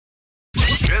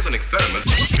Here's an experiment.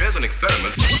 Here's an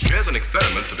experiment. Here's an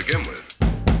experiment to begin with.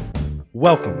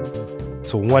 Welcome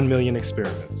to 1 Million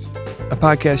Experiments, a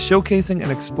podcast showcasing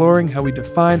and exploring how we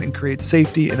define and create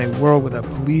safety in a world without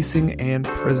policing and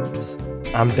prisons.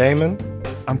 I'm Damon.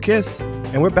 I'm Kiss.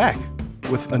 And we're back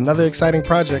with another exciting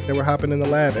project that we're hopping in the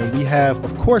lab. And we have,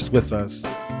 of course, with us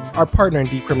our partner in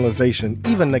decriminalization,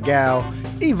 Eva Nagel.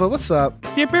 Eva, what's up?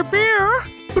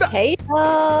 Hey,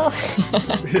 y'all.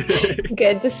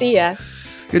 Good to see ya.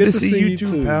 Good to see you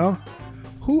too, pal.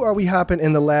 Who are we hopping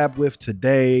in the lab with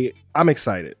today? I'm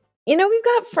excited. You know, we've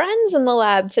got friends in the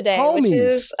lab today,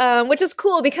 which is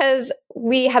cool because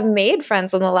we have made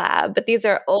friends in the lab, but these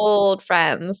are old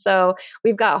friends. So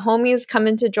we've got homies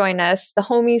coming to join us. The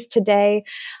homies today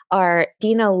are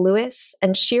Deana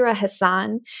and Shira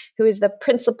Hassan, who is the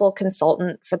principal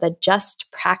consultant for the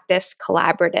Just Practice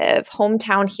Collaborative,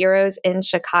 Hometown Heroes in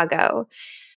Chicago.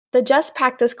 The Just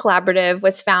Practice Collaborative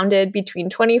was founded between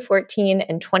 2014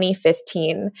 and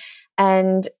 2015.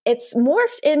 And it's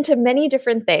morphed into many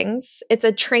different things. It's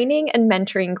a training and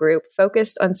mentoring group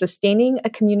focused on sustaining a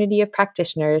community of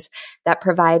practitioners that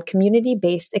provide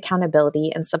community-based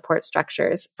accountability and support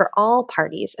structures for all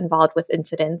parties involved with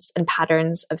incidents and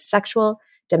patterns of sexual,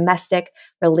 domestic,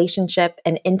 relationship,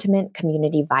 and intimate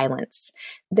community violence.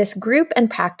 This group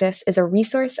and practice is a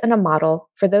resource and a model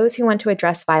for those who want to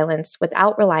address violence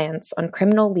without reliance on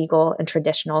criminal, legal, and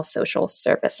traditional social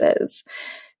services.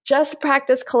 Just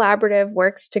Practice Collaborative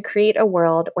works to create a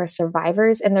world where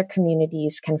survivors and their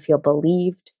communities can feel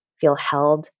believed, feel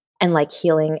held, and like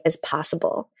healing is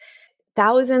possible.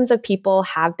 Thousands of people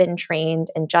have been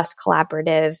trained in Just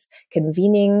Collaborative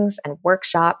convenings and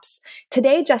workshops.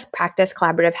 Today, Just Practice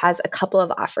Collaborative has a couple of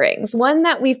offerings. One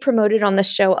that we've promoted on the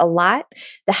show a lot,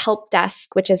 the Help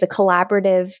Desk, which is a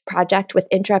collaborative project with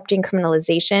Interrupting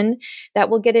Criminalization that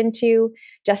we'll get into.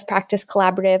 Just Practice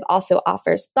Collaborative also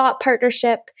offers Thought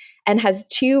Partnership and has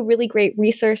two really great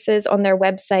resources on their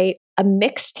website, a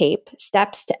mixtape,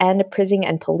 Steps to End Prison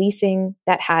and Policing,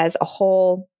 that has a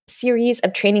whole series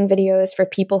of training videos for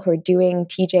people who are doing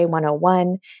TJ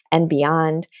 101 and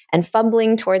beyond, and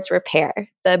Fumbling Towards Repair,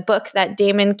 the book that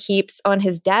Damon keeps on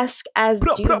his desk, as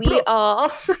do we all,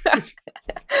 for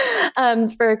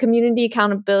community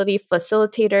accountability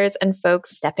facilitators and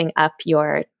folks stepping up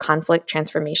your conflict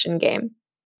transformation game.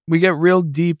 We get real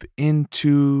deep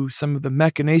into some of the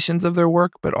machinations of their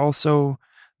work, but also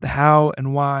the how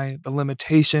and why, the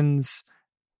limitations,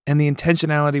 and the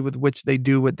intentionality with which they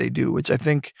do what they do, which I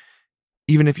think,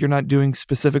 even if you're not doing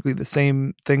specifically the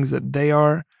same things that they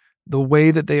are, the way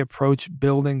that they approach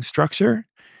building structure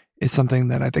is something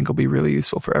that I think will be really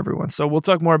useful for everyone. So we'll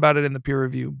talk more about it in the peer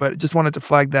review, but just wanted to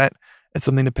flag that as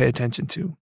something to pay attention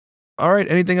to. All right,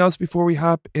 anything else before we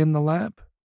hop in the lab?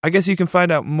 I guess you can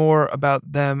find out more about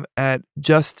them at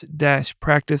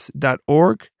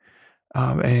just-practice.org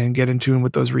and get in tune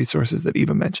with those resources that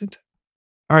Eva mentioned.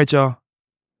 All right, y'all.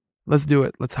 Let's do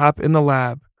it. Let's hop in the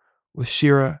lab with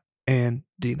Shira and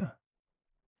Deana.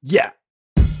 Yeah.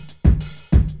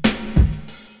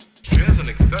 Here's an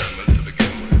experiment to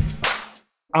begin with.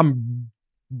 I'm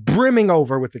brimming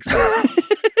over with excitement.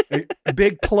 A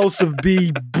big plosive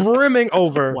B brimming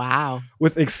over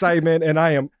with excitement. And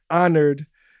I am honored.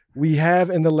 We have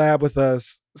in the lab with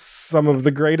us some of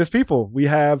the greatest people. We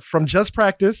have from Just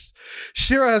Practice,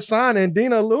 Shira Hassan and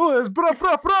Deana Lewis. Bra,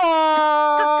 bra,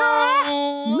 bra.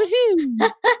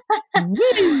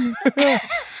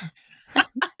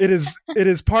 It is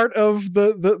part of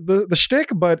the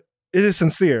shtick, but it is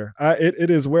sincere. It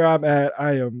is where I'm at.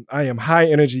 I am high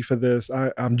energy for this.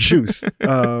 I'm juiced.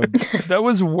 That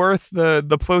was worth the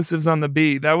plosives on the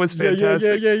B. That was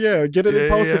fantastic. Yeah. Get it in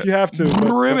post if you have to.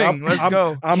 Brimming. Let's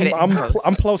go.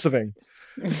 I'm plosiving.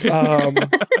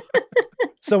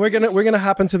 So we're gonna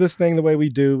hop into this thing the way we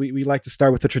do. We like to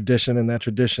start with a tradition, and that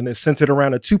tradition is centered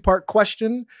around a 2-part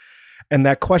question, and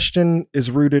that question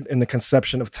is rooted in the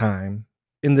conception of time.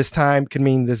 In this time can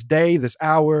mean this day, this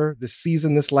hour, this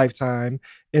season, this lifetime.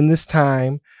 In this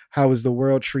time, how is the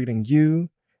world treating you,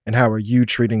 and how are you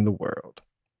treating the world?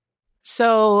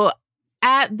 So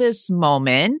at this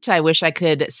moment, I wish I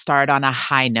could start on a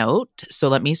high note. So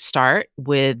let me start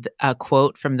with a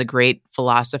quote from the great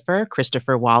philosopher,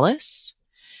 Christopher Wallace.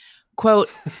 Quote,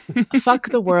 "Fuck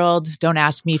the world. Don't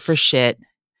ask me for shit.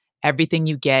 Everything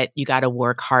you get, you got to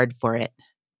work hard for it."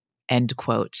 End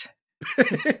quote.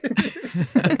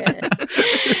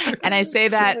 And I say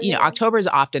that, October is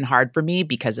often hard for me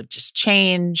because of just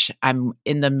change. I'm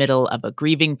in the middle of a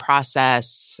grieving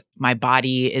process. My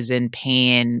body is in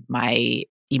pain. My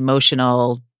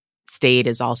emotional state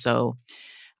is also,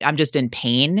 I'm just in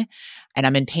pain. And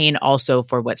I'm in pain also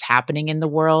for what's happening in the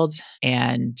world.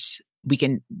 And we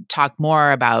can talk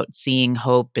more about seeing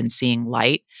hope and seeing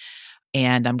light.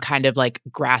 And I'm kind of like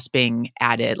grasping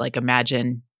at it. Like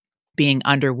imagine being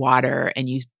underwater and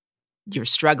you're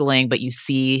struggling, but you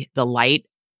see the light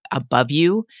above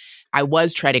you. I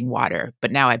was treading water,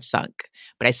 but now I've sunk,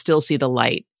 but I still see the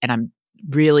light and I'm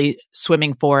really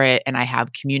swimming for it. And I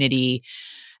have community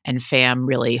and fam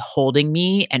really holding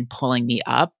me and pulling me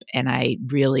up. And I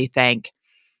really thank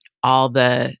all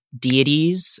the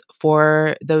deities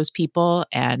for those people.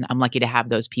 And I'm lucky to have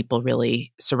those people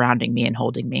really surrounding me and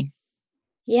holding me.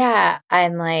 Yeah,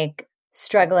 I'm like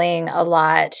struggling a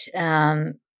lot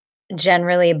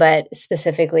generally, but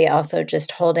specifically also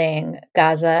just holding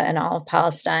Gaza and all of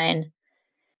Palestine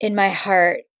in my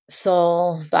heart,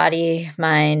 soul, body,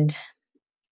 mind,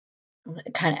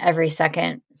 kind of every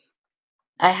second.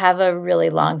 I have a really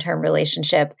long-term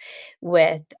relationship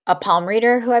with a palm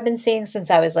reader who I've been seeing since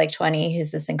I was like 20,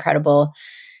 who's this incredible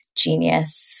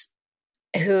genius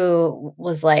who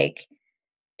was like,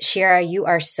 Shira, you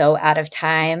are so out of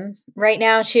time right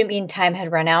now. She didn't mean time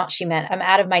had run out. She meant I'm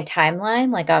out of my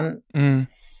timeline. Like I'm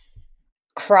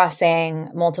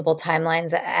crossing multiple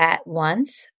timelines at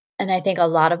once. And I think a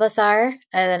lot of us are.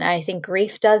 And I think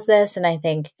grief does this. And I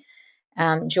think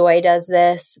joy does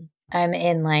this. I'm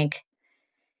in like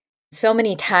so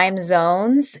many time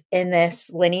zones in this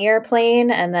linear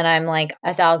plane. And then I'm like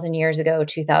 1,000 years ago,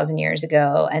 2,000 years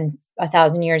ago, and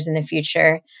 1,000 years in the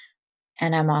future.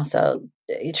 And I'm also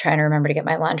trying to remember to get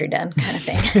my laundry done kind of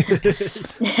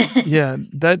thing. Yeah,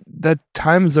 that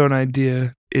time zone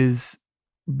idea is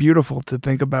beautiful to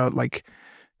think about, like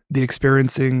the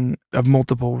experiencing of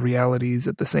multiple realities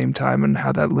at the same time and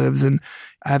how that lives. And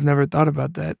I have never thought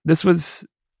about that. This was,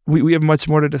 we have much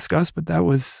more to discuss, but that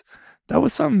was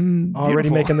something already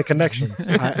beautiful. making the connections.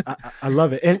 I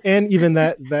love it. And even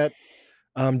that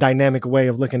dynamic way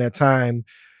of looking at time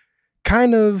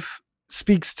kind of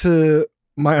speaks to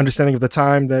my understanding of the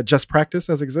time that Just Practice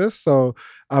has exists. So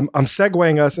I'm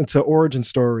segueing us into origin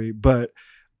story, but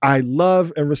I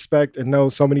love and respect and know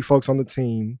so many folks on the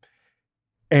team.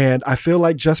 And I feel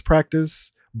like Just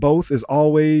Practice both is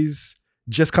always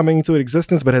just coming into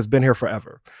existence, but has been here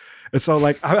forever. And so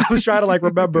like, I was trying to like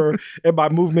remember in my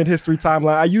movement history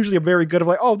timeline, I usually am very good of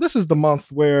like, oh, this is the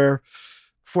month where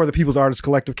For the People's Artists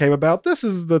Collective came about. This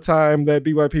is the time that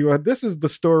BYP, this is the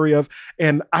story of,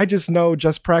 and I just know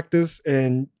Just Practice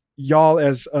and y'all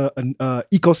as an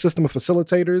ecosystem of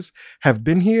facilitators have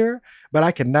been here, but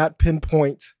I cannot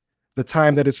pinpoint the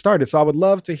time that it started. So I would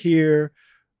love to hear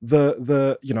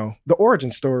the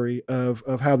origin story of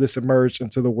how this emerged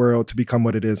into the world to become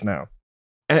what it is now.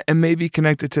 And maybe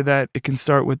connected to that, it can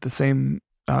start with the same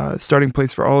starting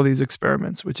place for all of these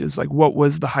experiments, which is like, what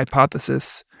was the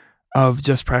hypothesis of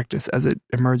Just Practice as it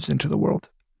emerged into the world?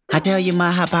 I tell you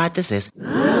my hypothesis.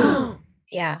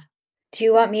 Yeah. Do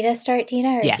you want me to start,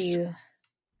 Deana? Or Yes. do you?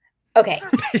 Okay.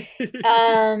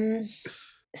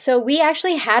 So we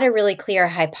actually had a really clear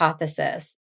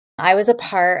hypothesis. I was a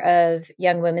part of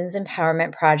Young Women's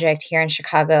Empowerment Project here in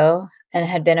Chicago and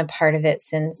had been a part of it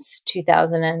since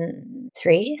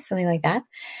 2003, something like that.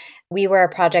 We were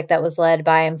a project that was led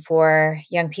by and for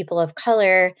young people of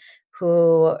color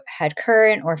who had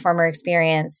current or former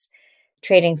experience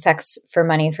trading sex for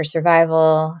money for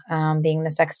survival, being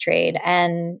the sex trade,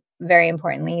 and very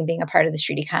importantly, being a part of the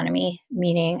street economy,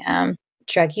 meaning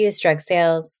drug use, drug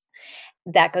sales.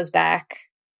 That goes back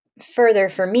further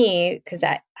for me because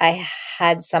I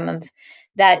had some of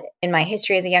that in my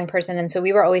history as a young person. And so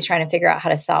we were always trying to figure out how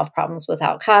to solve problems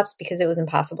without cops because it was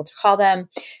impossible to call them.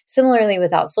 Similarly,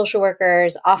 without social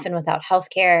workers, often without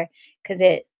healthcare, because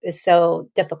it is so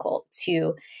difficult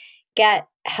to get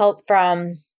help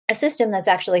from a system that's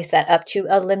actually set up to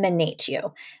eliminate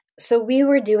you. So we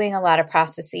were doing a lot of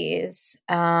processes,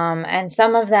 and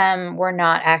some of them were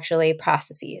not actually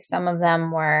processes. Some of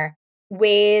them were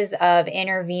ways of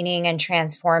intervening and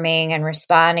transforming and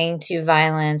responding to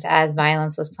violence as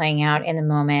violence was playing out in the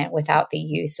moment without the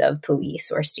use of police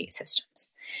or state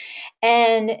systems.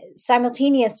 And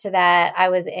simultaneous to that, I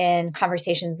was in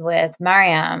conversations with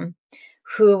Mariam,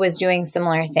 who was doing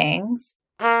similar things.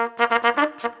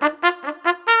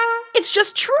 It's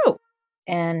just true.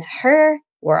 In her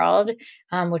world,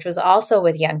 which was also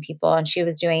with young people. And she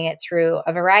was doing it through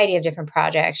a variety of different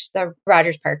projects. The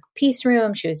Rogers Park Peace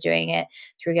Room, she was doing it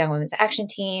through Young Women's Action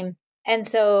Team. And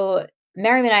so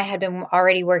Mariam and I had been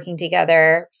already working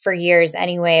together for years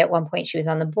anyway. At one point, she was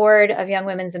on the board of Young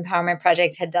Women's Empowerment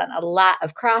Project, had done a lot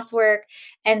of cross work.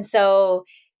 And so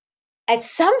at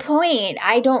some point,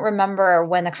 I don't remember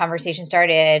when the conversation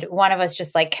started, one of us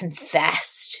just like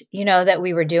confessed, that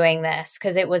we were doing this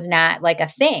because it was not like a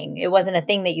thing. It wasn't a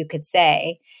thing that you could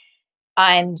say.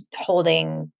 I'm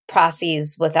holding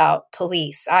processes without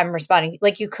police. I'm responding.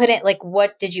 Like you couldn't, like,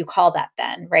 what did you call that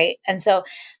then? Right. And so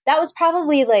that was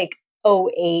probably like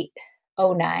 08,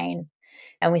 09.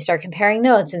 And we started comparing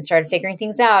notes and started figuring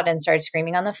things out and started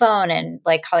screaming on the phone and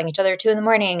like calling each other at 2 a.m.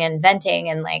 and venting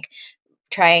and like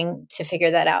trying to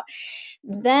figure that out.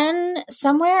 Then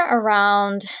somewhere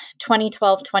around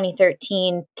 2012,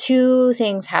 2013, two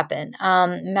things happened.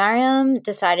 Mariam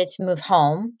decided to move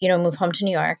home to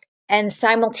New York. And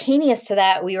simultaneous to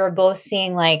that, we were both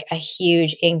seeing like a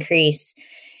huge increase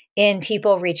in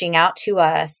people reaching out to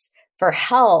us for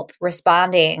help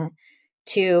responding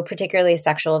to particularly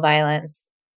sexual violence.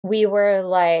 We were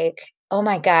like, oh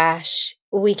my gosh,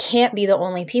 we can't be the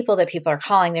only people that people are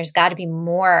calling. There's got to be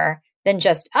more than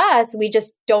just us. We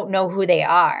just don't know who they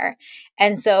are.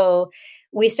 And so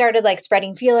we started like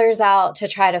spreading feelers out to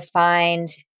try to find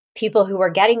people who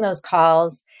were getting those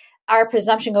calls. Our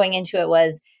presumption going into it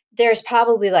was there's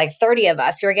probably like 30 of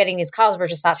us who are getting these calls. We're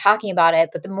just not talking about it.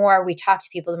 But the more we talk to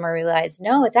people, the more we realize,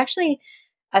 no, it's actually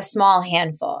a small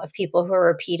handful of people who are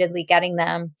repeatedly getting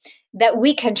them that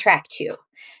we can track to.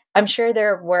 I'm sure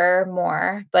there were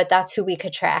more, but that's who we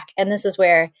could track. And this is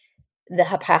where the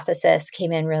hypothesis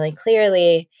came in really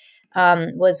clearly,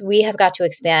 was we have got to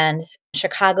expand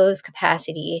Chicago's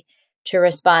capacity to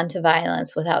respond to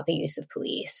violence without the use of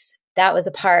police. That was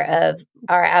a part of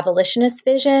our abolitionist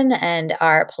vision and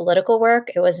our political work.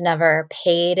 It was never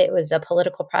paid. It was a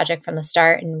political project from the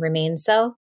start and remains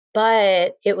so.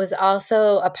 But it was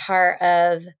also a part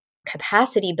of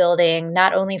capacity building,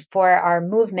 not only for our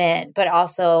movement, but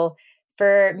also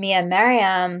for me and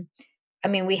Mariam. I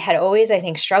mean, we had always, I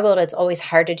think, struggled. It's always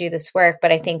hard to do this work,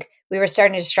 but I think we were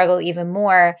starting to struggle even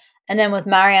more. And then with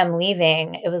Mariam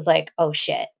leaving, it was like, oh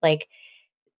shit, like,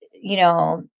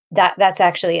 that's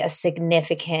actually a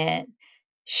significant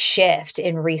shift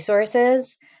in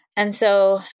resources. And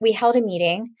so we held a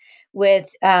meeting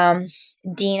with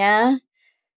Deana,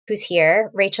 who's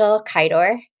here, Rachel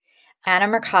Kydor, Anna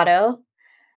Mercado,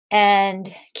 and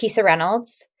Kisa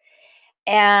Reynolds.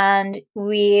 And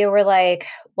we were like,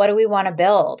 what do we want to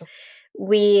build?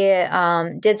 We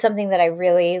did something that I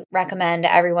really recommend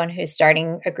everyone who's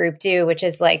starting a group do, which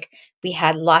is like, we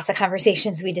had lots of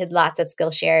conversations. We did lots of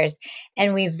skill shares,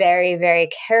 and we very, very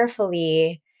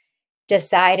carefully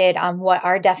decided on what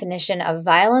our definition of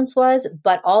violence was,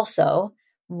 but also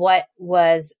what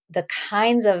was the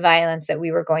kinds of violence that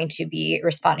we were going to be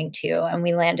responding to. And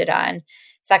we landed on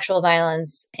sexual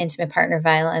violence, intimate partner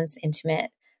violence,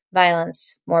 intimate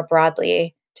violence more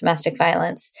broadly, domestic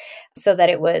violence, so that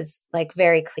it was like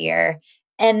very clear.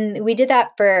 And we did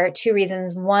that for two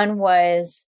reasons. One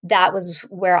was that was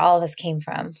where all of us came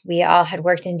from. We all had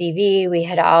worked in DV. We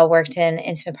had all worked in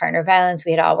intimate partner violence.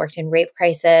 We had all worked in rape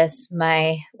crisis,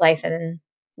 my life and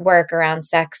work around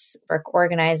sex work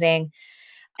organizing.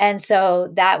 And so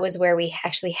that was where we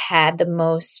actually had the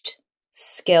most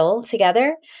skill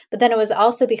together. But then it was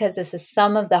also because this is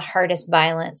some of the hardest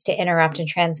violence to interrupt and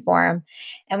transform.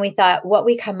 And we thought what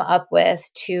we come up with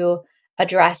to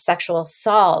address sexual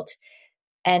assault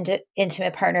and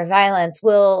intimate partner violence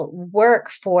will work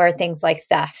for things like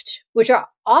theft, which are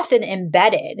often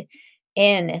embedded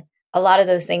in a lot of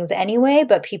those things anyway,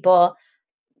 but people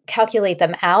calculate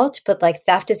them out. But like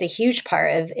theft is a huge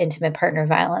part of intimate partner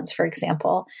violence, for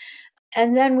example.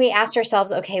 And then we asked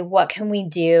ourselves, okay, what can we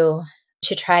do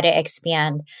to try to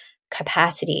expand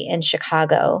capacity in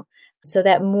Chicago so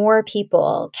that more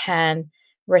people can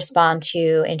respond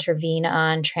to, intervene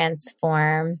on,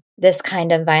 transform this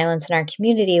kind of violence in our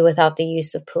community without the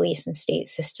use of police and state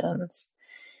systems.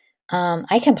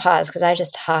 I can pause because I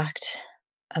just talked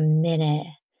a minute.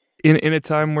 In a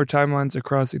time where timelines are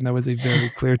crossing, that was a very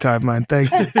clear timeline.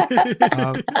 Thank you.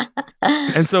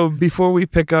 And so before we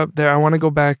pick up there, I want to go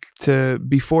back to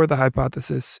before the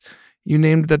hypothesis. You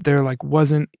named that there like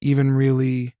wasn't even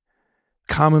really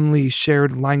commonly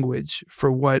shared language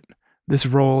for what this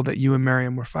role that you and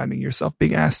Mariam were finding yourself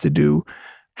being asked to do.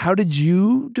 How did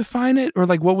you define it? Or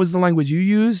like what was the language you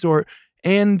used?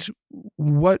 And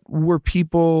what were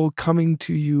people coming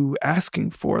to you asking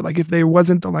for? Like if there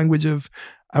wasn't the language of,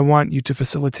 I want you to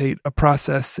facilitate a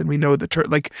process and we know the term,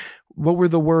 like what were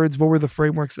the words, what were the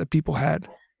frameworks that people had?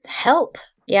 Help.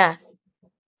 Yeah.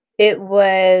 It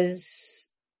was,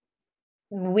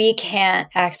 we can't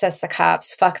access the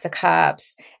cops, fuck the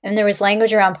cops. And there was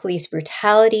language around police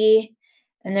brutality,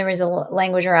 and there was a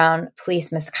language around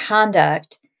police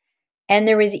misconduct. And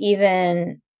there was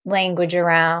even language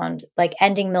around like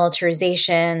ending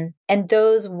militarization. And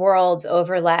those worlds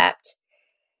overlapped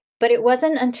But it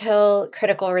wasn't until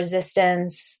Critical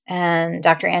Resistance and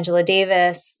Dr. Angela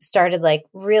Davis started like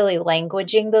really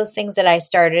languaging those things that I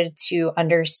started to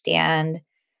understand.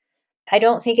 I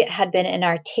don't think it had been an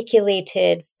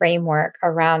articulated framework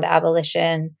around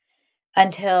abolition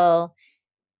until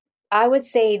I would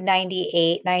say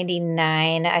 98,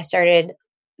 99. I started,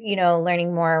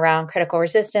 learning more around critical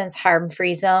resistance,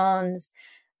 harm-free zones,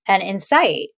 and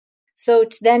insight. So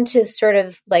then to sort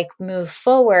of like move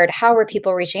forward, how were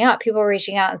people reaching out? People were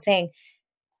reaching out and saying,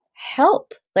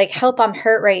 help, I'm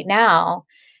hurt right now.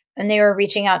 And they were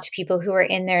reaching out to people who were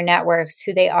in their networks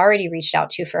who they already reached out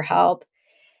to for help.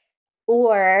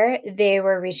 Or they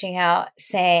were reaching out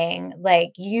saying,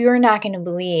 like, you're not going to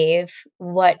believe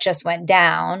what just went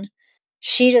down.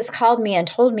 She just called me and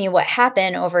told me what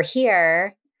happened over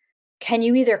here. Can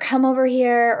you either come over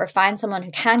here or find someone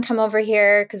who can come over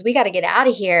here? Because we got to get out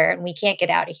of here and we can't get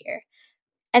out of here.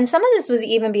 And some of this was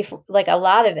even before, like a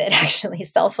lot of it actually,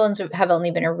 cell phones have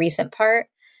only been a recent part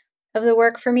of the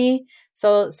work for me.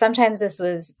 So sometimes this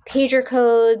was pager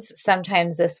codes.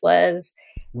 Sometimes this was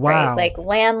right, like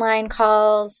landline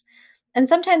calls. And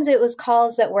sometimes it was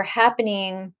calls that were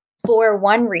happening for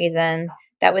one reason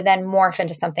that would then morph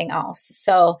into something else.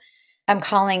 So I'm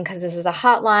calling because this is a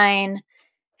hotline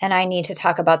and I need to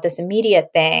talk about this immediate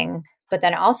thing. But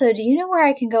then also, do you know where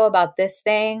I can go about this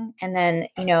thing? And then,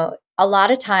 a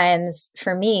lot of times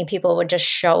for me, people would just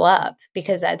show up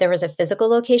because there was a physical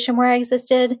location where I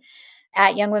existed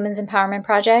at Young Women's Empowerment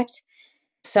Project.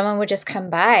 Someone would just come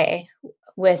by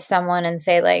with someone and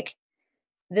say, like,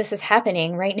 this is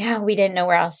happening right now. We didn't know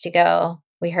where else to go.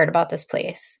 We heard about this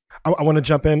place. I want to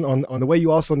jump in on the way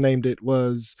you also named it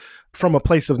was from a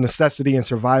place of necessity and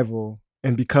survival.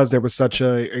 And because there was such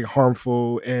a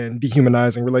harmful and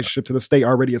dehumanizing relationship to the state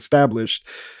already established,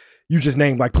 you just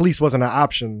named like police wasn't an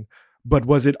option. But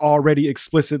was it already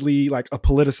explicitly like a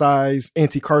politicized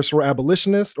anti-carceral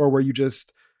abolitionist, or were you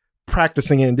just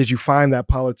practicing it? And did you find that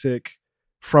politic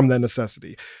from that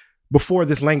necessity? Before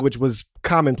this language was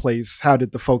commonplace, how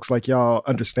did the folks like y'all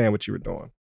understand what you were doing?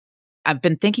 I've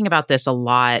been thinking about this a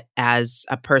lot as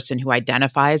a person who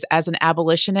identifies as an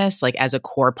abolitionist, like as a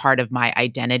core part of my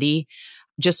identity.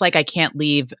 Just like I can't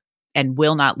leave and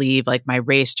will not leave like my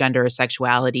race, gender, or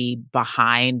sexuality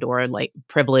behind or like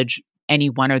privilege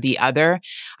any one or the other.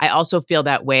 I also feel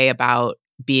that way about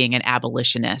being an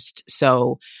abolitionist.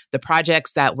 So the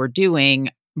projects that we're doing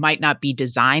might not be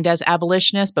designed as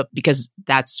abolitionists, but because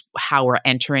that's how we're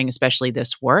entering, especially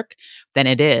this work, then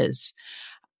it is.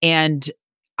 And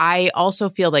I also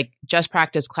feel like Just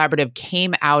Practice Collaborative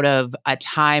came out of a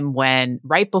time when,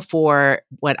 right before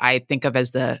what I think of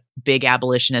as the big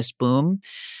abolitionist boom,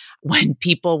 when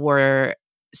people were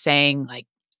saying like,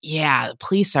 yeah, the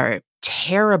police are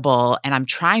terrible. And I'm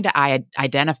trying to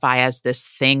identify as this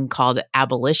thing called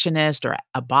abolitionist or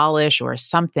abolish or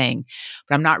something,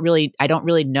 but I don't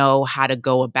really know how to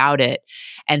go about it.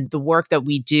 And the work that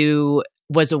we do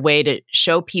was a way to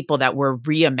show people that we're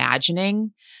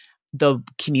reimagining the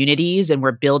communities and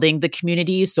we're building the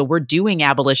communities. So we're doing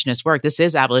abolitionist work. This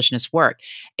is abolitionist work.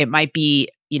 It might be,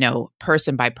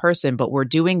 person by person, but we're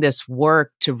doing this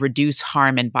work to reduce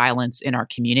harm and violence in our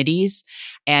communities.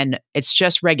 And it's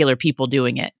just regular people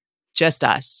doing it, just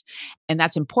us. And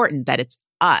that's important that it's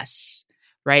us,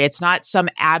 right? It's not some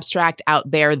abstract out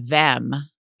there, them.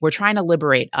 We're trying to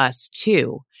liberate us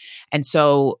too. And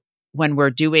so when we're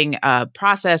doing a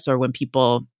process or when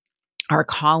people are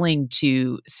calling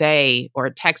to say, or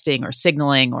texting or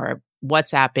signaling or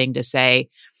WhatsApping to say,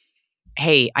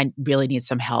 hey, I really need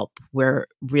some help. We're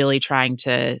really trying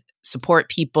to support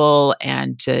people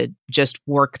and to just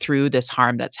work through this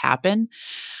harm that's happened,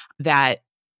 that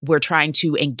we're trying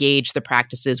to engage the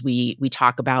practices we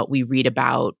talk about, we read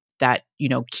about, that,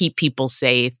 keep people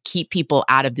safe, keep people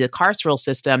out of the carceral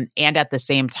system, and at the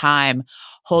same time,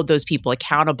 hold those people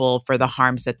accountable for the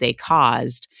harms that they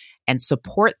caused and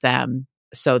support them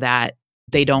so that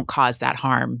they don't cause that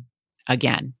harm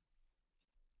again.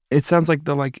 It sounds like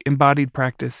the like embodied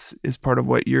practice is part of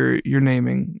what you're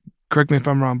naming. Correct me if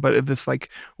I'm wrong, but if it's like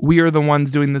we are the ones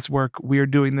doing this work, we are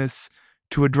doing this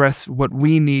to address what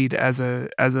we need as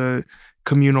a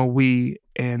communal we,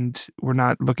 and we're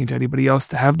not looking to anybody else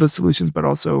to have those solutions, but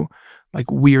also like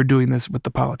we are doing this with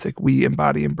the politic we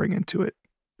embody and bring into it.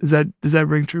 Does that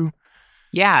ring true?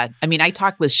 Yeah. I mean, I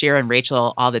talk with Shira and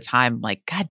Rachel all the time, like,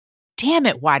 God damn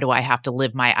it, why do I have to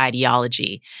live my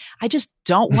ideology? I just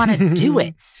don't want to do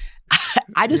it.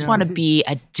 I just want to be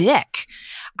a dick.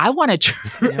 I want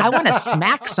to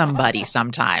smack somebody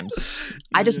sometimes.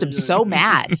 I just am so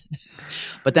mad.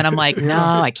 But then I'm like, no,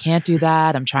 I can't do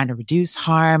that. I'm trying to reduce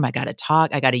harm. I got to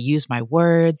talk. I got to use my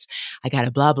words. I got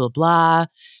to blah, blah, blah.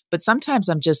 But sometimes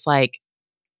I'm just like,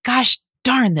 gosh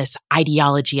darn this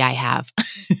ideology I have.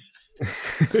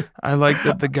 I like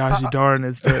that the gosh darn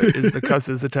is the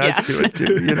cusses attached to it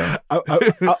too. You know,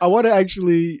 I want to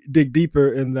actually dig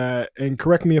deeper in that, and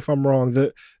correct me if I'm wrong.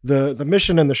 The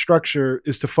mission and the structure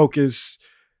is to focus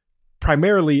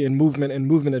primarily in movement and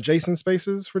movement adjacent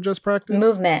spaces for Just Practice.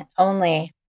 Movement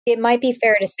only. It might be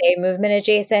fair to say movement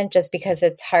adjacent just because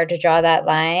it's hard to draw that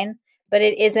line, but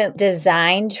it isn't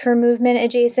designed for movement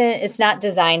adjacent. It's not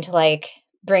designed to like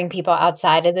bring people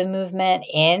outside of the movement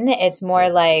in. It's more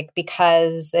like,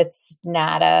 because it's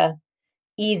not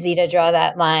easy to draw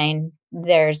that line,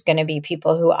 there's going to be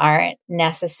people who aren't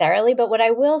necessarily. But what I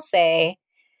will say,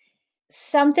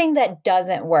 something that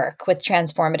doesn't work with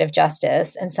transformative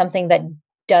justice and something that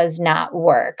does not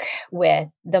work with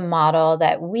the model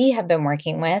that we have been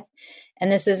working with,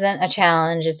 and this isn't a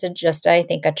challenge, it's just, I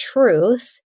think, a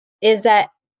truth, is that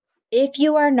if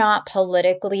you are not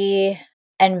politically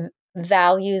and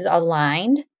values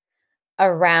aligned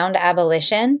around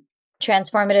abolition,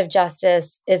 transformative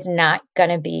justice is not going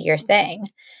to be your thing.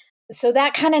 So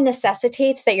that kind of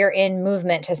necessitates that you're in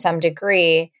movement to some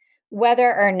degree,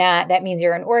 whether or not that means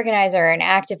you're an organizer or an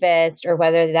activist, or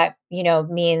whether that,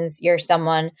 means you're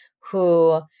someone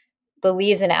who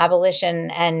believes in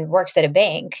abolition and works at a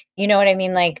bank. You know what I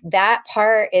mean? Like, that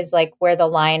part is like where the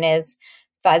line is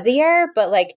fuzzier,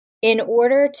 but like, in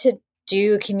order to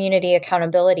do community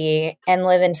accountability and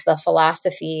live into the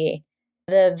philosophy,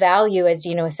 the value, as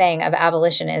Deana was saying, of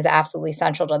abolition is absolutely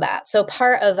central to that. So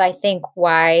part of, I think,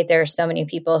 why there's so many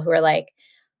people who are like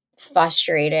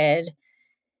frustrated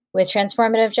with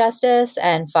transformative justice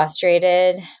and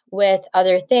frustrated with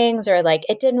other things, or like,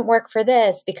 it didn't work for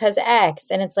this because X.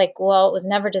 And it's like, well, it was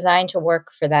never designed to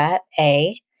work for that,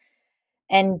 A.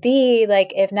 And B,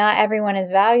 like, if not everyone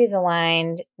is values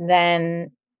aligned,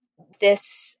 then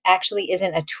this actually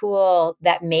isn't a tool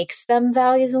that makes them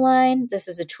values aligned. This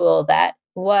is a tool that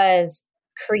was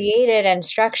created and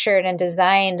structured and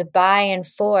designed by and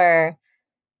for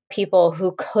people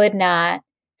who could not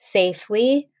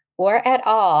safely or at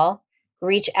all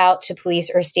reach out to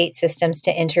police or state systems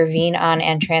to intervene on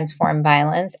and transform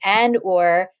violence, and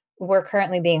or were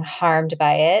currently being harmed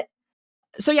by it.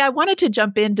 So yeah, I wanted to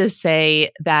jump in to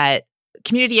say that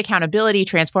community accountability,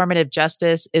 transformative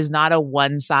justice is not a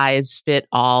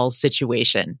one-size-fit-all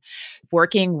situation.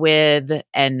 Working with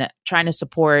and trying to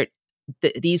support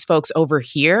these folks over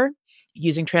here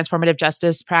using transformative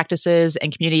justice practices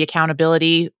and community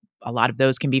accountability, a lot of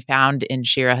those can be found in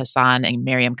Shira, Hassan, and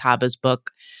Mariam Kaba's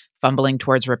book, Fumbling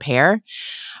Towards Repair.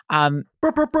 Of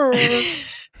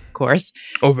course.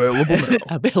 Available now.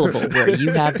 Available where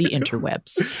you have the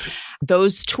interwebs.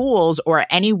 Those tools, or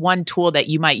any one tool that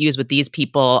you might use with these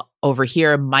people over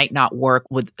here, might not work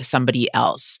with somebody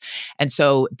else. And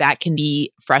so that can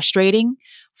be frustrating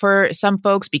for some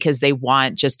folks because they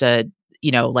want just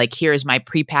like, here's my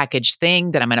prepackaged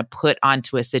thing that I'm going to put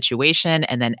onto a situation,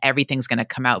 and then everything's going to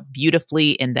come out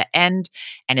beautifully in the end,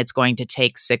 and it's going to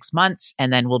take 6 months,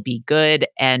 and then we'll be good,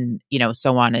 and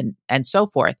so on and so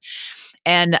forth.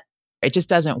 And it just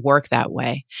doesn't work that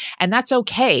way. And that's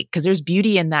okay, because there's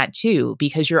beauty in that too,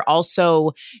 because you're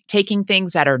also taking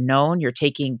things that are known, you're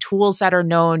taking tools that are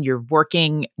known, you're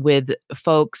working with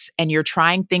folks, and you're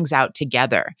trying things out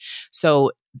together.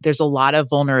 So there's a lot of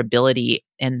vulnerability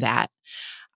in that.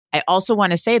 I also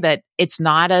want to say that it's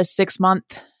not a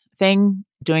 6-month thing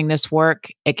doing this work.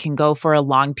 It can go for a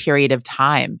long period of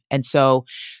time. And so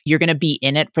you're going to be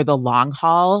in it for the long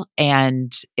haul.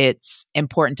 And it's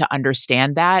important to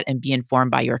understand that and be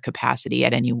informed by your capacity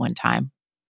at any one time.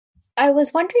 I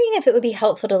was wondering if it would be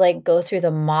helpful to like go through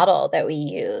the model that we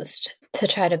used to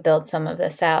try to build some of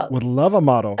this out. Would love a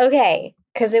model. Okay,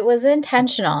 because it was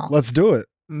intentional. Let's do it.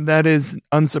 That is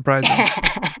unsurprising.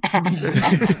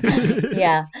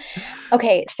 Yeah.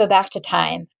 Okay, so back to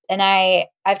time. And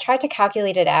I've tried to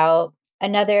calculate it out.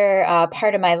 Another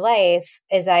part of my life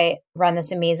is I run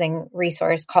this amazing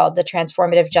resource called the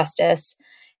Transformative Justice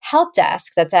Help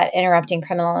Desk that's at Interrupting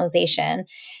Criminalization.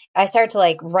 I started to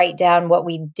like write down what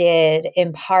we did,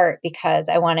 in part because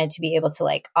I wanted to be able to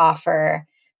like offer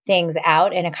things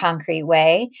out in a concrete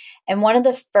way. And one of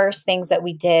the first things that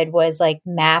we did was like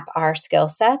map our skill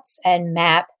sets and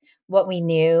map what we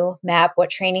knew, map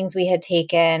what trainings we had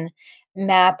taken,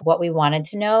 map what we wanted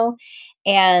to know.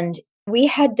 And we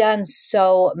had done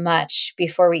so much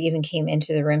before we even came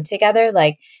into the room together,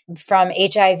 like from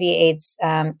HIV/AIDS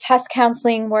test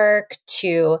counseling work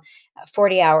to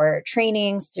 40-hour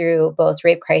trainings through both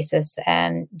rape crisis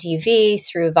and DV,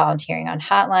 through volunteering on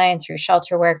hotline, through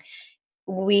shelter work.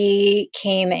 We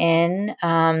came in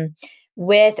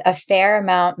with a fair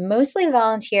amount, mostly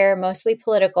volunteer, mostly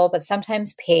political, but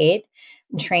sometimes paid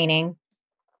training.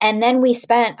 And then we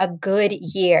spent a good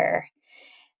year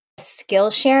skill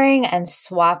sharing and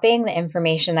swapping the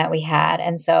information that we had.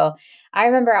 And so I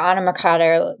remember Anna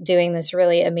Mercado doing this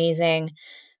really amazing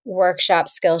workshop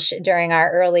during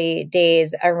our early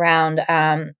days around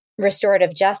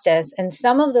restorative justice. And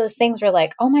some of those things were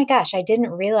like, oh my gosh, I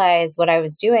didn't realize what I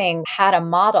was doing had a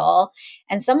model.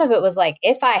 And some of it was like,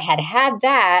 if I had had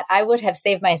that, I would have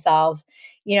saved myself,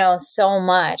 so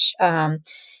much.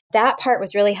 That part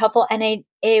was really helpful. And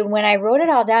when I wrote it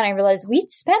all down, I realized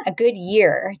we'd spent a good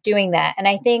year doing that. And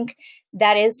I think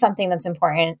that is something that's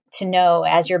important to know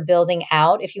as you're building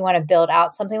out. If you want to build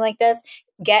out something like this,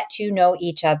 get to know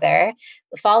each other,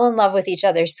 fall in love with each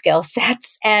other's skill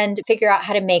sets, and figure out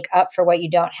how to make up for what you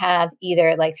don't have,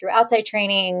 either like through outside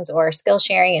trainings or skill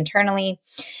sharing internally.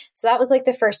 So that was like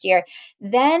the first year.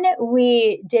 Then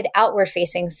we did outward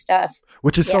facing stuff.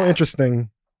 Which is so interesting.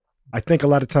 I think a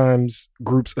lot of times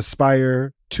groups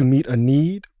aspire to meet a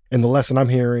need. And the lesson I'm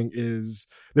hearing is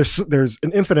there's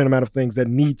an infinite amount of things that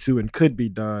need to and could be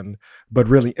done, but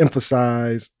really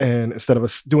emphasize, and instead of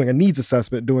doing a needs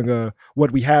assessment, doing a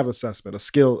what we have assessment, a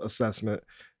skill assessment,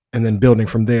 and then building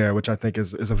from there, which I think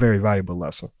is a very valuable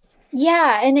lesson.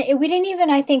 Yeah. And we didn't even,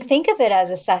 I think of it as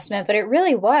assessment, but it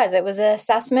really was. It was an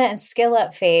assessment and skill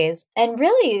up phase. And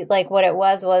really like what it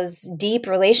was deep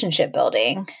relationship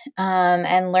building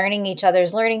and learning each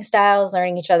other's learning styles,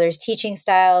 learning each other's teaching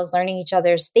styles, learning each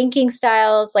other's thinking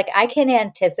styles. Like I can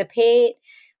anticipate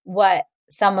what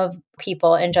some of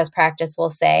people in Just Practice will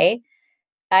say.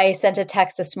 I sent a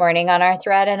text this morning on our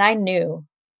thread and I knew.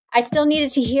 I still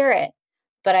needed to hear it,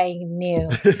 but I knew.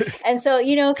 And so,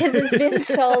 because it's been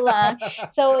so long.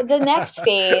 So the next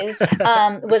phase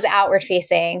was outward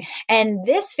facing. And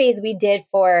this phase we did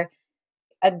for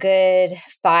a good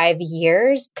 5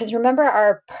 years. Because remember,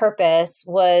 our purpose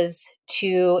was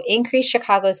to increase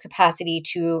Chicago's capacity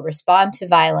to respond to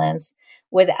violence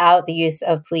without the use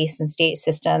of police and state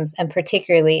systems, and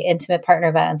particularly intimate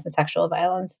partner violence and sexual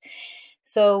violence.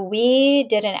 So we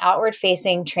did an outward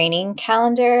facing training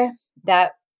calendar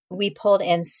that we pulled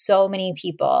in so many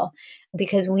people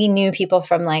because we knew people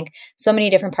from like so many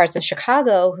different parts of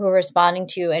Chicago who were responding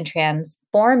to and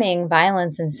transforming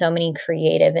violence in so many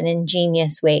creative and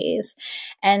ingenious ways.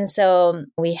 And so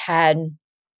we had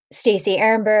Stacey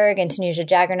Ehrenberg and Tanuja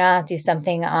Jagannath do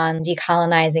something on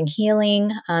decolonizing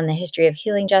healing, on the history of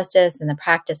healing justice and the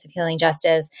practice of healing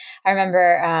justice. I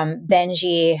remember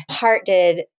Benji Hart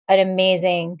did an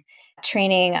amazing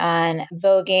training on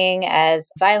voguing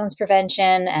as violence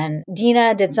prevention. And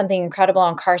Deana did something incredible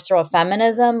on carceral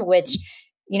feminism, which,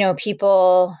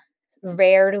 people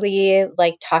rarely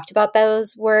like talked about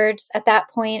those words at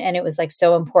that point. And it was like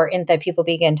so important that people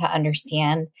begin to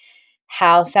understand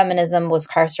how feminism was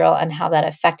carceral and how that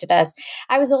affected us.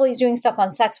 I was always doing stuff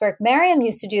on sex work. Miriam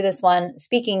used to do this one,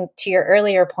 speaking to your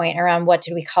earlier point around what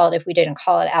did we call it if we didn't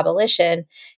call it abolition.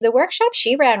 The workshop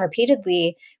she ran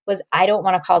repeatedly was, I don't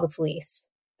want to call the police.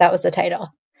 That was the title.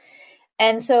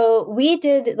 And so we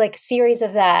did like a series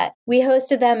of that. We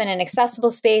hosted them in an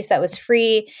accessible space that was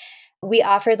free. We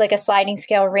offered like a sliding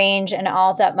scale range, and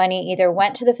all of that money either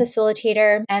went to the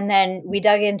facilitator, and then we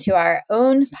dug into our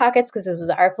own pockets because this was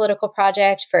our political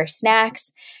project for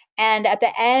snacks. And at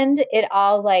the end, it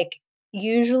all like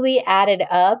usually added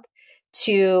up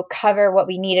to cover what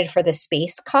we needed for the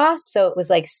space costs. So it was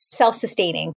like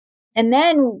self-sustaining. And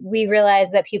then we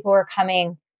realized that people were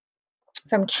coming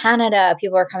from Canada,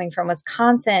 people were coming from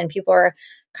Wisconsin, people were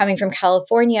coming from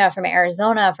California, from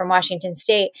Arizona, from Washington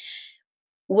State,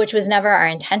 which was never our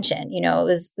intention.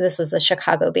 This was a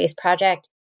Chicago-based project.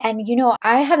 And,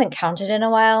 I haven't counted in a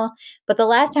while, but the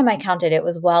last time I counted, it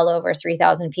was well over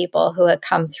 3,000 people who had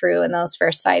come through in those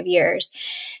first 5 years.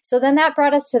 So then that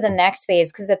brought us to the next phase,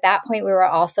 because at that point we were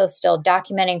also still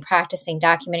documenting, practicing,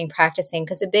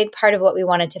 because a big part of what we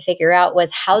wanted to figure out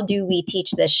was, how do we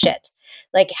teach this shit?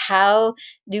 Like, how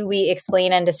do we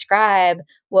explain and describe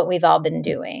what we've all been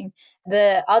doing?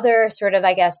 The other sort of,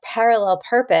 I guess, parallel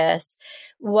purpose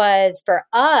was for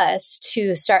us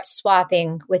to start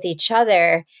swapping with each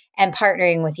other and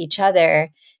partnering with each other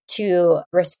to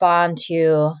respond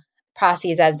to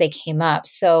processes as they came up.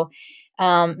 So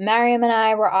Mariam and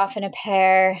I were often a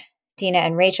pair. Deana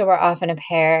and Rachel were often a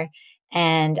pair.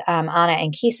 And Anna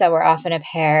and Kisa were often a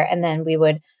pair. And then we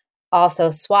would also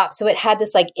swap. So it had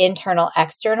this like internal,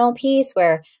 external piece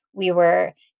where we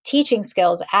were teaching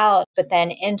skills out, but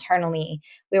then internally,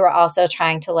 we were also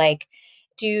trying to like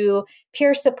do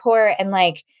peer support and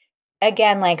like,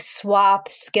 again, like swap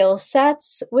skill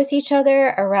sets with each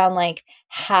other around like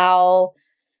how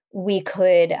we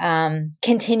could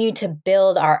continue to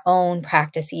build our own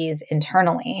practices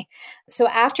internally. So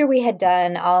after we had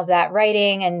done all of that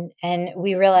writing and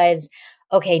we realized,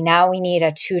 okay, now we need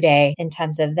a 2-day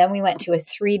intensive. Then we went to a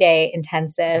 3-day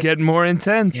intensive. Get more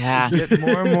intense. Yeah. Get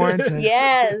more and more intense.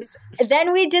 Yes.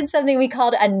 Then we did something we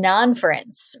called a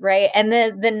non-ference, right? And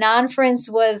the non-ference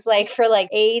was like for like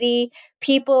 80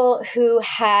 people who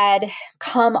had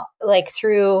come like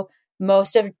through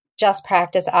most of Just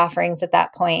Practice offerings at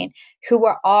that point, who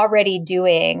were already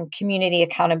doing community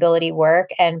accountability work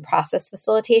and process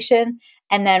facilitation,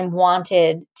 and then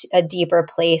wanted a deeper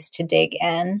place to dig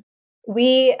in.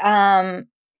 We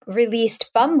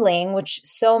released Fumbling, which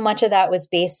so much of that was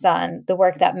based on the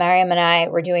work that Mariam and I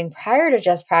were doing prior to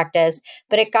Just Practice,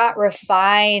 but it got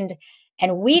refined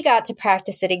and we got to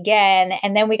practice it again.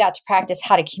 And then we got to practice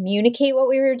how to communicate what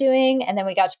we were doing. And then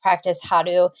we got to practice how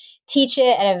to teach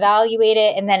it and evaluate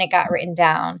it. And then it got written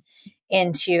down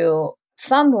into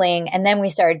Fumbling. And then we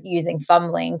started using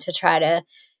Fumbling to try to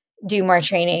do more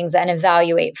trainings and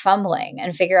evaluate Fumbling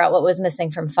and figure out what was missing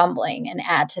from Fumbling and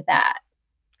add to that.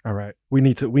 All right. We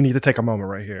need to take a moment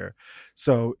right here.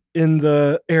 So in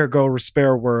the ergo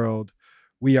respire world,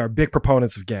 we are big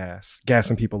proponents of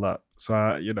gassing people up.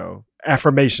 So,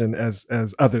 affirmation, as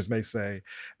others may say,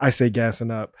 I say gassing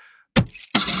up.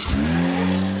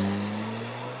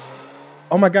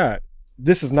 Oh my God,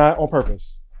 this is not on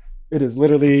purpose. It is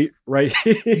literally right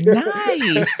here.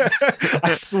 Nice.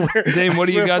 I swear. Dame, what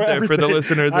do you got there for the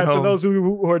listeners at home? For those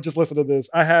who are just listening to this,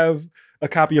 I have a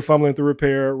copy of Fumbling Through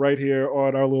Repair right here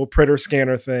on our little printer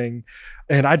scanner thing.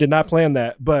 And I did not plan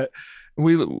that, but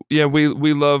we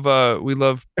love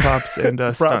props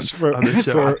and stunts on this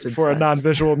show for a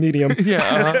non-visual medium.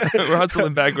 We're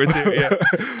hustling backwards here. Yeah,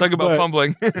 talk about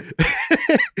fumbling.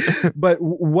 But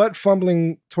what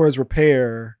Fumbling Towards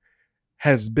Repair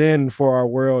has been for our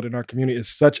world and our community is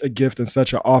such a gift and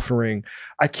such an offering.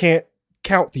 I can't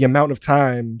count the amount of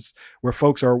times where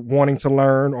folks are wanting to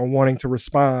learn or wanting to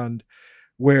respond,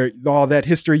 where all that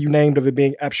history you named of it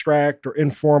being abstract or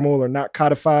informal or not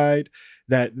codified,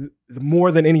 that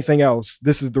more than anything else,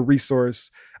 this is the resource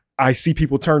I see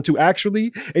people turn to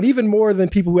actually, and even more than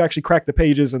people who actually crack the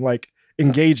pages and like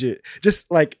engage it, just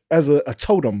like as a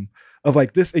totem of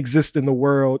like this exists in the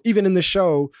world. Even in the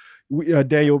show,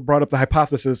 Daniel brought up the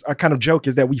hypothesis. Our kind of joke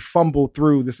is that we fumble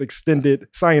through this extended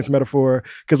science metaphor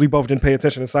because we both didn't pay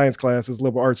attention in science class as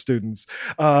liberal arts students.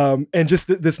 And just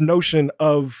this notion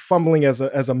of fumbling as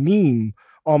a meme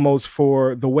almost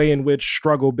for the way in which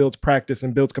struggle builds practice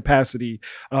and builds capacity,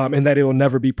 and that it will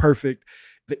never be perfect.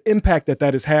 The impact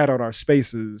that has had on our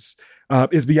spaces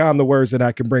is beyond the words that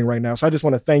I can bring right now. So I just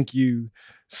want to thank you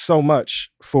so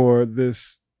much for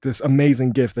this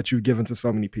amazing gift that you've given to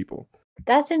so many people.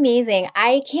 That's amazing.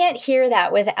 I can't hear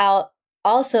that without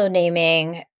also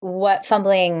naming what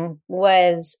Fumbling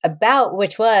was about,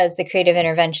 which was the Creative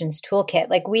Interventions Toolkit.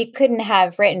 Like we couldn't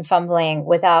have written Fumbling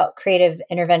without Creative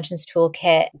Interventions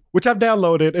Toolkit. Which I've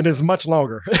downloaded and is much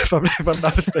longer, if I'm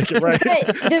not mistaken, right?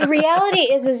 But the reality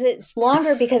is it's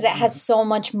longer because it has so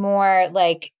much more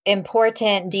like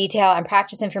important detail and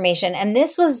practice information. And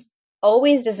this was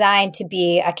always designed to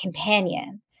be a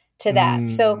companion to that.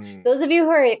 So those of you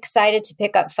who are excited to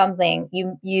pick up Fumbling,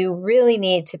 you really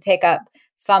need to pick up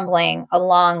Fumbling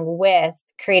along with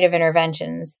Creative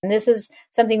Interventions. And this is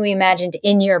something we imagined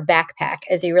in your backpack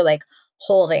as you were like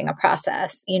holding a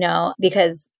process,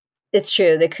 because it's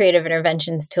true. The Creative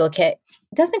Interventions Toolkit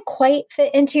doesn't quite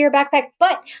fit into your backpack,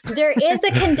 but there is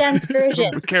a condensed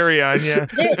version. Carry on, yeah.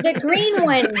 The green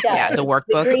one does. Yeah, the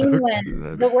workbook. The green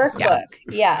one, the workbook.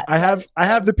 Yeah. I have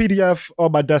the PDF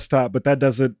on my desktop, but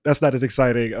that's not as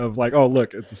exciting of like, oh,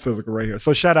 look, it's physical right here.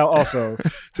 So shout out also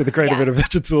to the Creative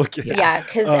Interventions Toolkit. Yeah,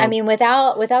 because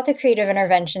without the Creative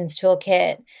Interventions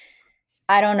Toolkit,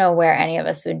 I don't know where any of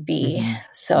us would be.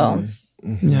 So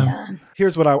yeah.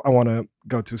 Here's what I want to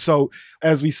go to. So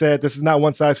as we said, this is not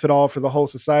one size fit all for the whole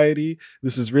society.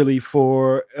 This is really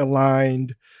for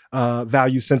aligned,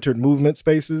 value-centered movement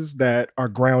spaces that are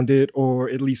grounded or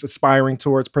at least aspiring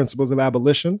towards principles of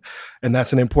abolition. And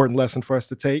that's an important lesson for us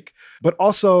to take. But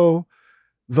also,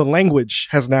 the language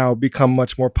has now become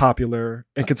much more popular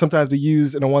and can sometimes be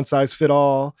used in a one size fit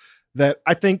all that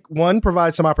I think, one,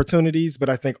 provides some opportunities, but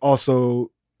I think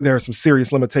also there are some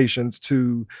serious limitations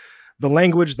to the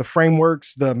language, the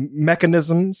frameworks, the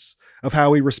mechanisms of how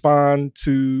we respond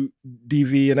to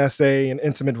DV and SA and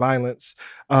intimate violence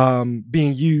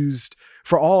being used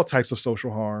for all types of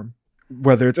social harm,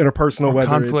 whether it's interpersonal, Or whether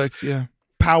conflict, it's yeah.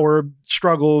 power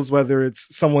struggles, whether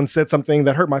it's someone said something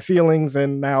that hurt my feelings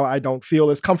and now I don't feel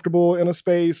as comfortable in a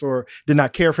space or did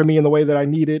not care for me in the way that I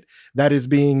needed, that is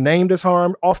being named as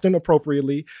harm, often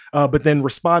appropriately, but then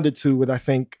responded to with, I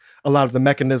think, a lot of the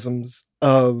mechanisms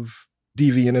of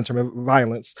DV and intimate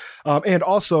violence. And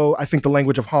also, I think the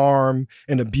language of harm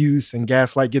and abuse and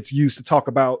gaslight gets used to talk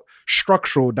about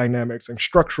structural dynamics and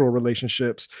structural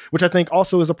relationships, which I think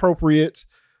also is appropriate,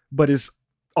 but is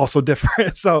also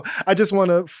different. So I just want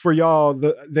to, for y'all,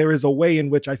 there is a way in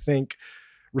which I think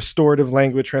restorative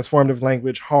language, transformative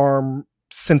language,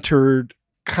 harm-centered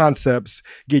concepts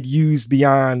get used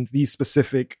beyond these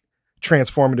specific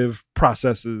transformative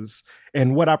processes.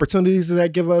 And what opportunities does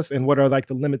that give us? And what are like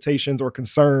the limitations or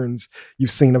concerns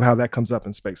you've seen of how that comes up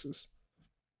in spaces?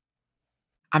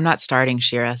 I'm not starting,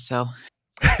 Shira, so.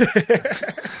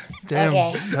 Damn,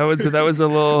 Okay. that was a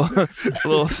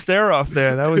little stare off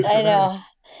there. That was. I know.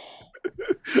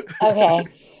 Okay.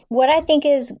 What I think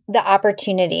is the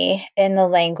opportunity in the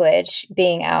language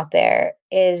being out there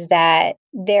is that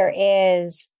there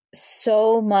is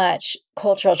so much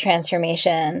cultural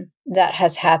transformation that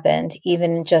has happened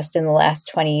even just in the last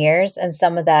 20 years. And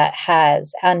some of that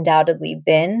has undoubtedly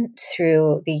been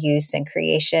through the use and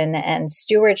creation and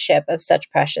stewardship of such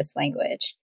precious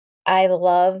language. I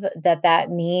love that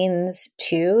means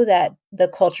too that the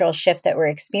cultural shift that we're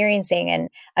experiencing, and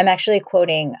I'm actually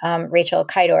quoting Rachel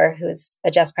Kydor, who's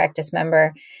a Just Practice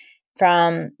member,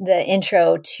 from the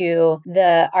intro to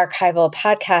the archival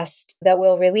podcast that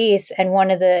we'll release. And one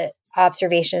of the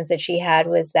observations that she had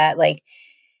was that, like,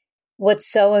 what's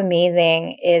so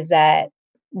amazing is that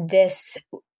this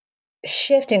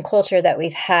shift in culture that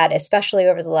we've had, especially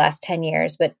over the last 10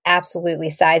 years, but absolutely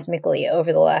seismically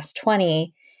over the last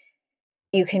 20,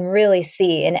 you can really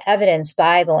see and evidence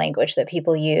by the language that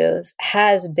people use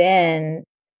has been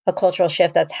a cultural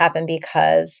shift that's happened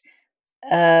because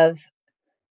of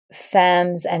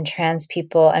femmes and trans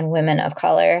people and women of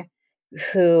color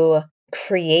who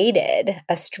created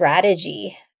a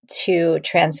strategy to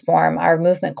transform our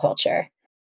movement culture.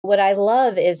 What I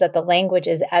love is that the language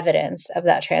is evidence of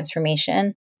that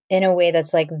transformation in a way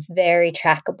that's like very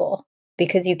trackable,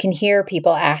 because you can hear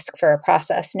people ask for a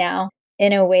process now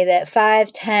in a way that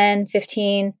 5, 10,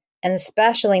 15, and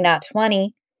especially not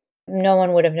 20, no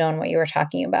one would have known what you were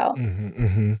talking about.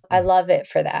 I love it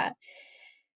for that.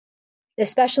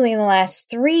 Especially in the last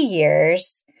 3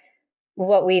 years,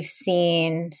 what we've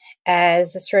seen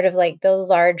as sort of like the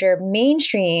larger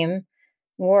mainstream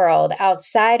world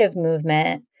outside of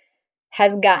movement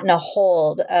has gotten a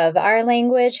hold of our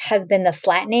language has been the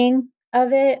flattening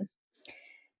of it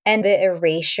and the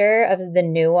erasure of the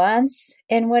nuance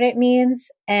in what it means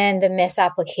and the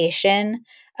misapplication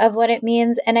of what it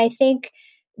means. And I think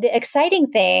the exciting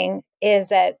thing is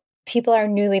that people are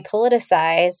newly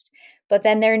politicized, but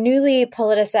then they're newly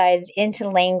politicized into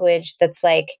language that's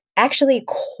like actually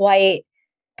quite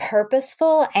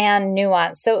purposeful and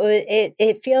nuanced. So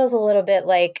it feels a little bit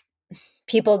like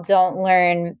people don't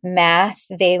learn math,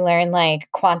 they learn like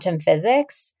quantum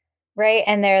physics, right?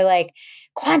 And they're like,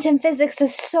 quantum physics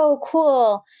is so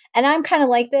cool. And I'm kind of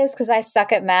like this because I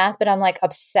suck at math, but I'm like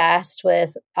obsessed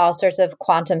with all sorts of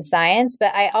quantum science.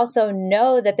 But I also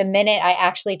know that the minute I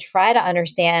actually try to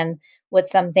understand what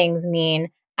some things mean,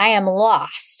 I am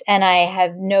lost and I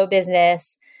have no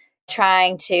business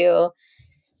trying to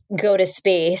go to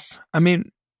space. I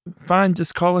mean, fine,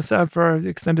 just call us out for our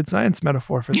extended science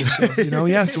metaphor for this show.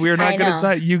 Yes, we are not good at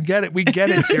science. You get it. We get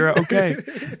it, Shira. Okay.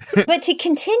 But to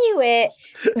continue it,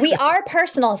 we are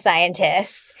personal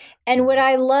scientists. And what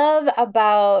I love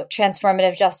about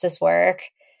transformative justice work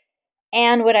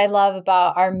and what I love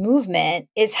about our movement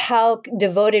is how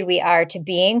devoted we are to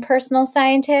being personal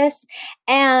scientists.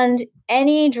 And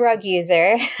any drug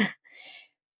user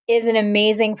is an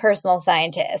amazing personal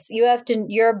scientist.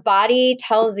 Your body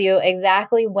tells you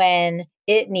exactly when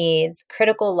it needs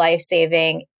critical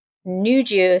life-saving new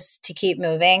juice to keep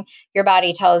moving. Your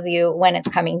body tells you when it's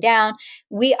coming down.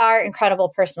 We are incredible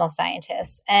personal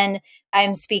scientists. And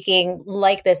I'm speaking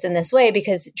like this in this way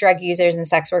because drug users and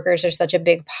sex workers are such a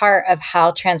big part of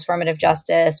how transformative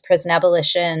justice, prison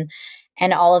abolition,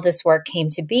 and all of this work came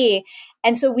to be.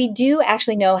 And so we do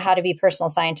actually know how to be personal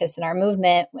scientists in our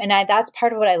movement. And that's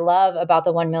part of what I love about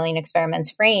the 1 million experiments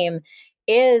frame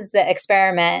is the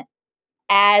experiment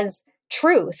as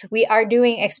truth. We are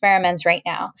doing experiments right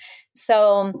now.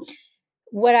 So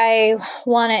what I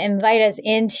want to invite us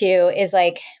into is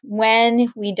like when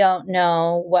we don't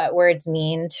know what words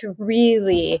mean to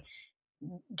really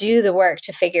do the work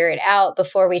to figure it out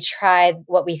before we try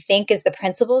what we think is the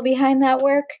principle behind that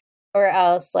work. Or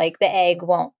else like the egg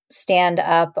won't stand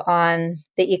up on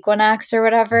the equinox or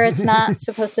whatever. It's not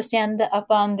supposed to stand up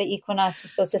on the equinox.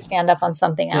 It's supposed to stand up on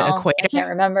something else. Equator? I can't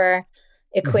remember.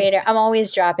 Equator. I'm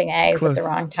always dropping eggs Close. at the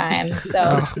wrong time.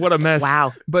 So Oh, what a mess.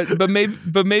 Wow. But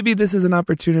maybe this is an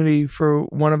opportunity for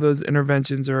one of those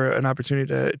interventions or an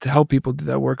opportunity to help people do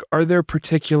that work. Are there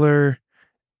particular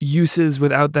uses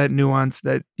without that nuance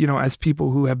that, as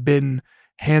people who have been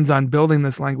hands-on building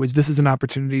this language, this is an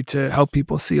opportunity to help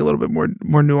people see a little bit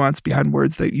more nuance behind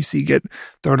words that you see get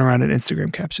thrown around in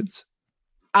Instagram captions?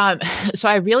 So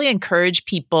I really encourage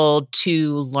people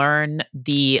to learn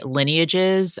the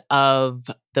lineages of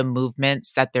the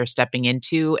movements that they're stepping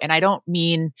into. And I don't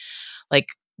mean like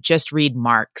just read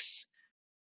Marx.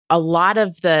 A lot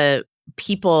of the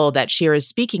people that Shira is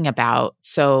speaking about,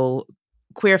 so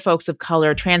queer folks of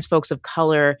color, trans folks of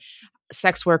color,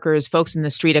 sex workers, folks in the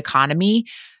street economy,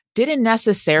 didn't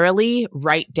necessarily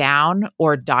write down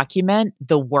or document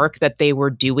the work that they were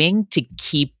doing to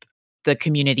keep the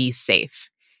community safe.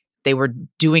 They were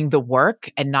doing the work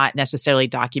and not necessarily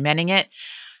documenting it.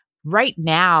 Right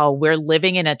now, we're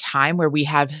living in a time where we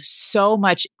have so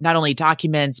much, not only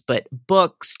documents, but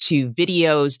books to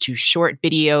videos to short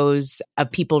videos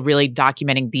of people really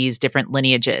documenting these different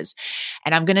lineages.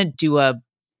 And I'm going to do a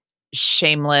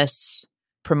shameless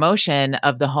promotion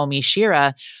of the homie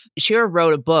Shira. Shira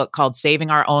wrote a book called Saving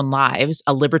Our Own Lives,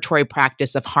 a liberatory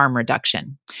practice of harm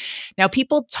reduction. Now,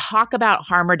 people talk about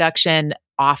harm reduction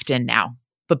often now,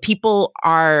 but people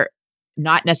are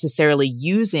not necessarily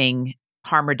using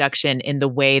harm reduction in the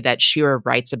way that Shira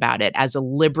writes about it as a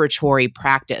liberatory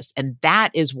practice. And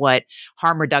that is what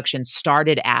harm reduction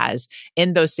started as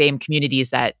in those same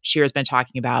communities that Shira's been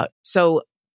talking about. So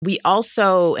we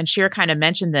also, and Shira kind of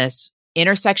mentioned this,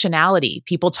 intersectionality.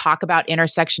 People talk about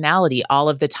intersectionality all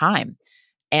of the time.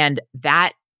 And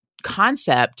that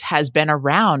concept has been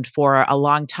around for a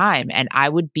long time. And I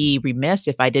would be remiss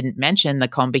if I didn't mention the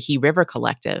Combahee River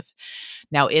Collective.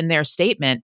 Now, in their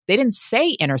statement, they didn't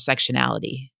say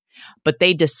intersectionality, but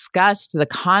they discussed the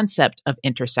concept of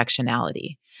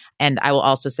intersectionality. And I will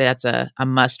also say that's a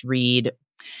must read.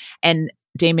 And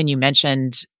Damon, you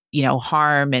mentioned,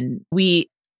 harm. And we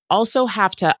also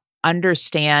have to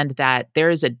understand that there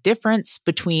is a difference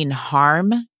between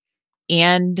harm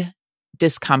and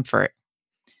discomfort.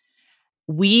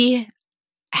 We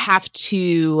have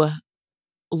to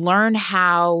learn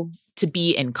how to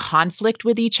be in conflict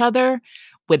with each other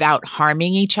without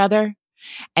harming each other.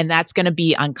 And that's going to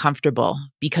be uncomfortable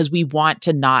because we want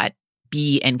to not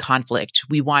be in conflict.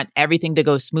 We want everything to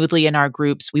go smoothly in our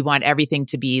groups. We want everything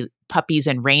to be puppies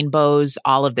and rainbows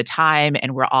all of the time.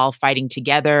 And we're all fighting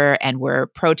together and we're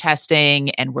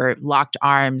protesting and we're locked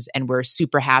arms and we're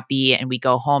super happy. And we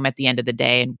go home at the end of the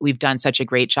day and we've done such a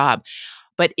great job.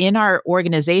 But in our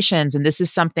organizations, and this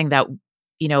is something that,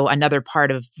 another part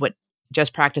of what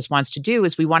Just Practice wants to do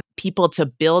is we want people to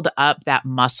build up that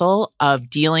muscle of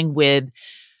dealing with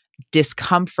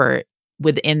discomfort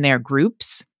within their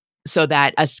groups so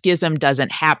that a schism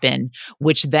doesn't happen,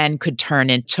 which then could turn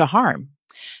into harm.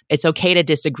 It's okay to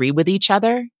disagree with each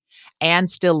other and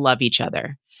still love each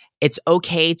other. It's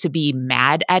okay to be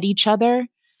mad at each other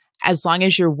as long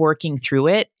as you're working through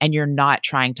it and you're not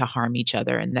trying to harm each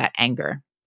other in that anger.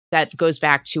 That goes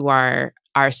back to our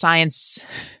science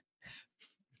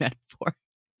metaphor.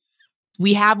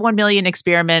 We have 1 million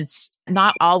experiments.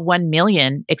 Not all 1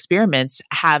 million experiments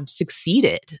have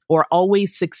succeeded or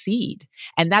always succeed.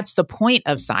 And that's the point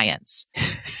of science.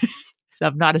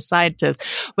 I'm not a scientist,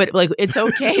 but it's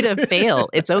okay to fail.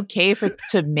 It's okay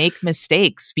to make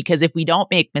mistakes, because if we don't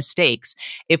make mistakes,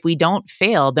 if we don't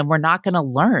fail, then we're not going to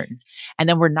learn, and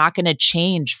then we're not going to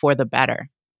change for the better.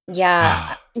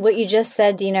 Yeah. What you just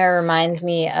said, Deana, reminds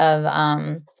me of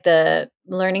the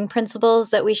learning principles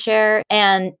that we share.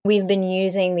 And we've been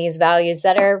using these values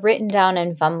that are written down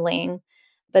in Fumbling,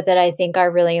 but that I think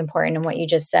are really important. And what you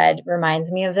just said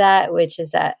reminds me of that, which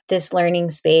is that this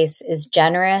learning space is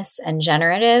generous and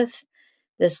generative.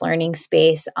 This learning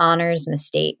space honors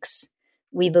mistakes.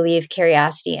 We believe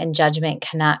curiosity and judgment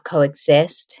cannot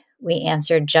coexist. We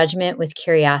answer judgment with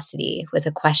curiosity, with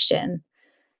a question.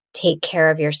 Take care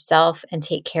of yourself and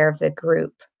take care of the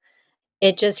group.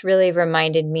 It just really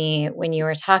reminded me when you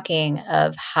were talking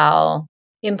of how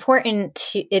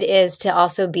important it is to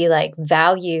also be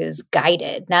values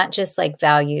guided, not just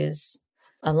values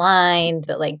aligned,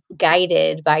 but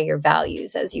guided by your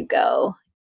values as you go.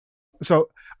 So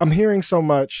I'm hearing so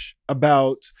much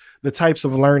about the types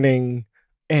of learning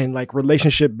and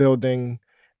relationship building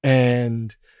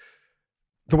and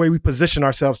the way we position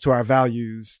ourselves to our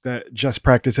values that Just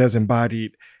Practice has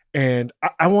embodied. And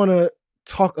I want to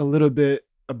talk a little bit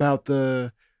about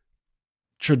the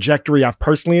trajectory I've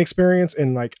personally experienced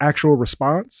in like actual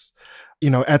response,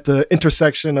 at the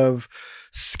intersection of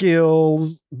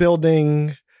skills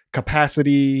building,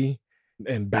 capacity,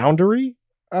 and boundary,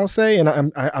 I'll say. And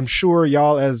I'm sure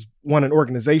y'all, as an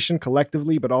organization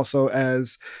collectively, but also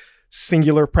as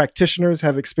singular practitioners,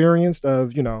 have experienced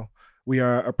of, we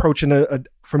are approaching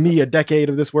for me, a decade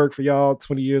of this work, for y'all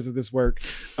 20 years of this work.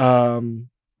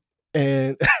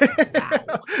 And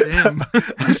wow. Damn.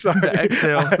 I'm sorry. The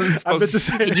exhale. I meant to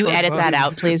say, can you edit that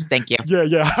out, please? Thank you.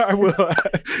 Yeah, I will.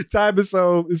 Time is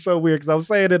so weird because I was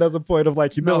saying it as a point of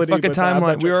like humility. No, fuck a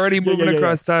timeline. We're already moving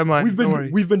across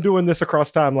timelines. We've been doing this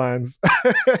across timelines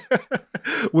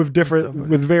with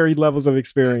with varied levels of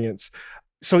experience.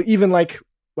 So even like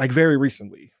very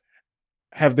recently,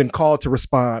 have been called to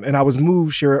respond, and I was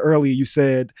moved, Shira. Earlier, you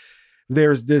said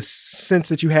there's this sense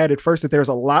that you had at first that there's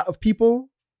a lot of people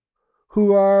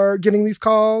who are getting these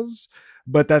calls,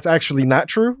 but that's actually not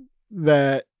true.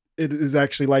 That it is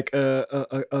actually like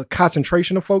a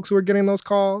concentration of folks who are getting those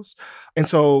calls. And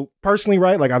so personally,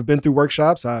 right, like I've been through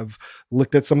workshops, I've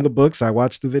looked at some of the books, I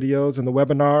watched the videos and the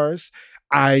webinars.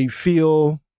 I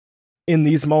feel in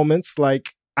these moments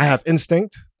like I have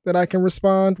instinct that I can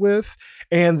respond with,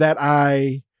 and that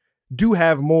I do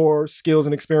have more skills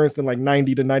and experience than like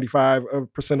 90 to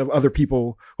 95% of other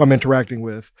people who I'm interacting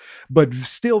with, but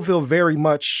still feel very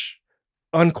much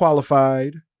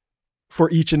unqualified for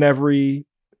each and every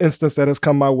instance that has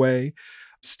come my way.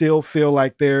 Still feel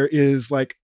like there is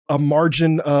like a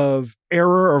margin of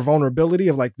error or vulnerability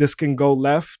of like, this can go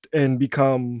left and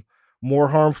become more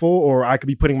harmful, or I could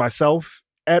be putting myself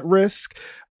at risk.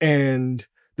 And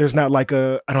there's not like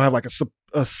I don't have like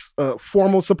a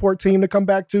formal support team to come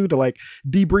back to like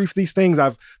debrief these things.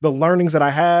 The learnings that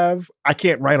I have, I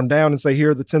can't write them down and say,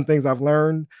 here are the 10 things I've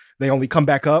learned. They only come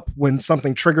back up when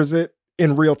something triggers it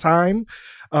in real time.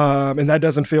 And that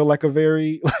doesn't feel like a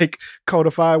very like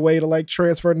codified way to like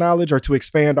transfer knowledge or to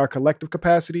expand our collective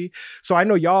capacity. So I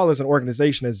know y'all as an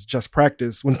organization, as Just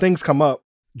Practice, when things come up,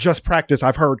 Just Practice,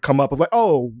 I've heard come up of like,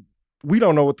 oh, we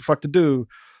don't know what the fuck to do.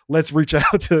 Let's reach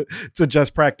out to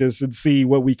Just Practice and see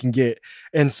what we can get.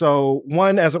 And so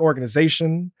one, as an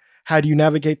organization, how do you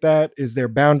navigate that? Is there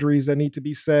boundaries that need to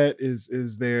be set?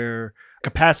 Is there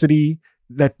capacity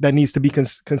that needs to be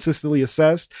consistently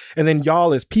assessed? And then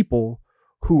y'all as people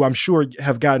who I'm sure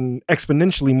have gotten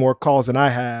exponentially more calls than I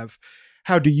have,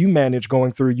 how do you manage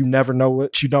going through, you never know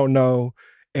what you don't know,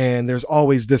 and there's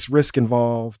always this risk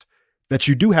involved that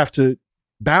you do have to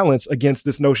balance against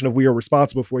this notion of we are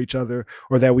responsible for each other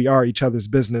or that we are each other's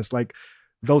business. Like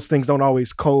those things don't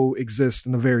always coexist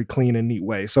in a very clean and neat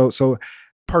way. So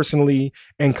personally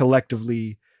and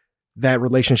collectively, that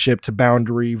relationship to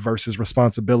boundary versus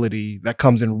responsibility that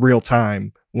comes in real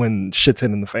time when shit's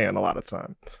hitting the fan a lot of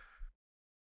time.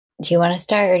 Do you want to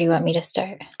start or do you want me to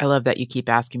start? I love that you keep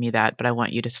asking me that, but I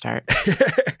want you to start.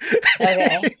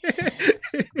 Okay.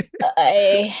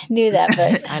 I knew that,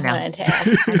 but I wanted to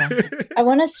ask. I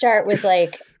want to start with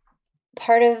like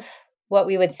part of what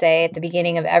we would say at the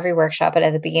beginning of every workshop and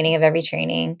at the beginning of every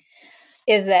training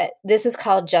is that this is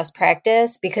called Just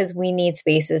Practice because we need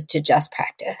spaces to just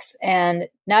practice. And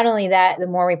not only that, the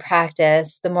more we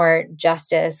practice, the more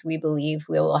justice we believe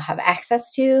we will have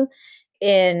access to.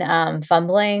 In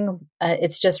fumbling,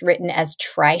 it's just written as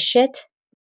try shit.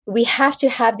 We have to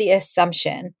have the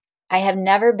assumption. I have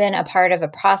never been a part of a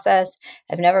process.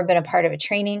 I've never been a part of a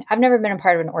training. I've never been a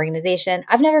part of an organization.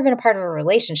 I've never been a part of a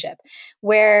relationship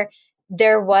where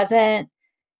there wasn't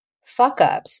fuck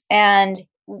ups and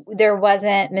there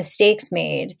wasn't mistakes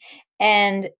made.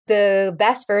 And the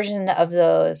best version of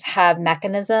those have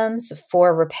mechanisms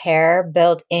for repair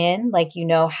built in, like you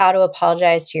know how to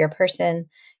apologize to your person,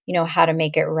 you know how to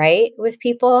make it right with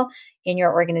people in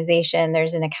your organization.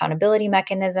 There's an accountability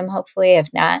mechanism, hopefully. If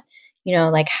not, you know,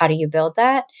 like how do you build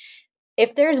that?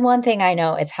 If there's one thing I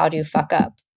know, it's how do you fuck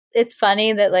up. It's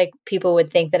funny that like people would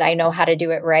think that I know how to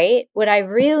do it right. What I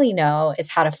really know is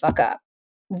how to fuck up.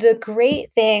 The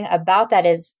great thing about that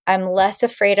is I'm less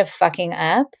afraid of fucking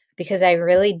up because I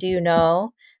really do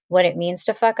know what it means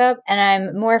to fuck up. And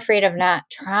I'm more afraid of not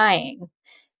trying.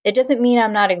 It doesn't mean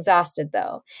I'm not exhausted,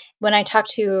 though. When I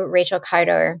talked to Rachel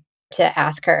Kaider to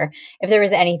ask her if there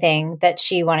was anything that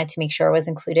she wanted to make sure was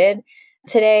included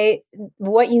today,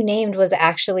 what you named was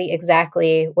actually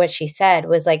exactly what she said,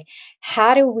 was like,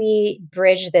 how do we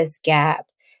bridge this gap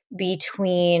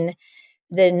between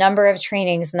the number of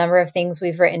trainings, number of things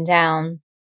we've written down,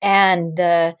 and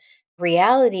the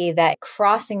reality that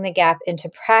crossing the gap into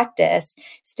practice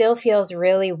still feels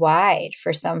really wide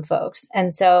for some folks.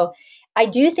 And so I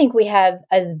do think we have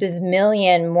a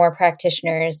bazillion more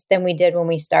practitioners than we did when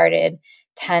we started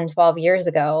 10, 12 years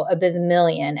ago, a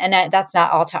bazillion. And that's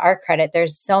not all to our credit.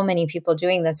 There's so many people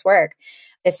doing this work.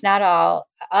 It's not all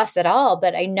us at all,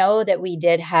 but I know that we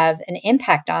did have an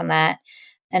impact on that.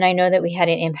 And I know that we had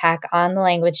an impact on the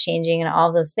language changing and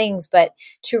all those things. But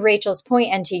to Rachel's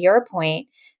point and to your point,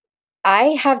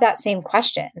 I have that same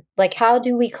question. Like, how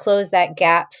do we close that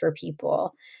gap for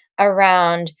people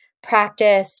around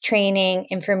practice, training,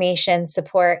 information,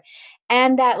 support?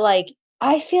 And that, like,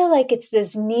 I feel like it's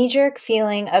this knee-jerk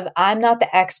feeling of I'm not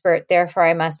the expert, therefore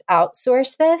I must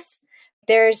outsource this.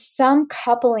 There's some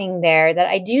coupling there that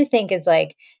I do think is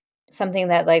like something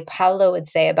that like Paulo would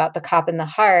say about the cop in the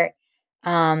heart.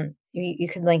 You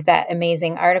could link that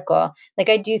amazing article. Like,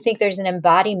 I do think there's an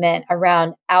embodiment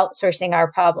around outsourcing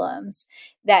our problems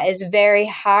that is very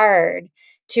hard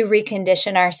to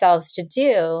recondition ourselves to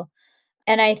do.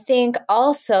 And I think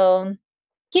also,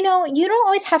 you don't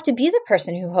always have to be the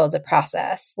person who holds a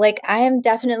process. Like, I am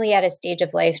definitely at a stage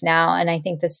of life now, and I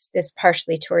think this is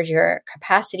partially towards your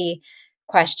capacity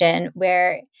question,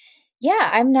 where, yeah,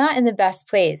 I'm not in the best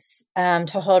place to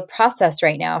hold process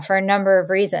right now for a number of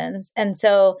reasons. And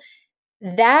so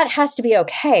that has to be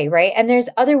okay, right? And there's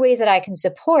other ways that I can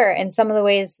support. And some of the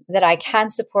ways that I can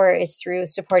support is through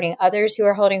supporting others who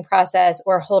are holding process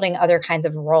or holding other kinds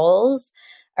of roles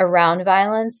around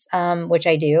violence, which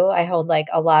I do. I hold like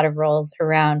a lot of roles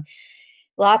around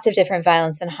lots of different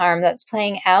violence and harm that's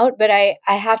playing out. But I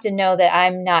have to know that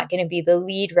I'm not going to be the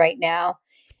lead right now.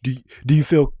 Do you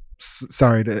feel,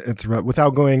 sorry to interrupt,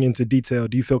 without going into detail,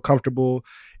 do you feel comfortable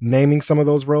naming some of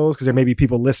those roles? Because there may be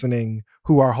people listening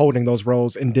who are holding those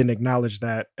roles and didn't acknowledge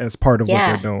that as part of what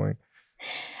they're doing.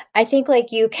 I think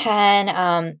like you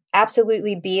can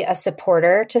absolutely be a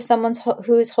supporter to someone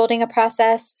who's holding a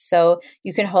process. So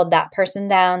you can hold that person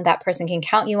down. That person can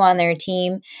count you on their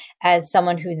team as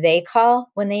someone who they call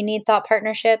when they need thought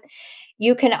partnership.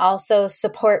 You can also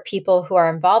support people who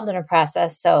are involved in a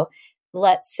process. So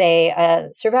let's say a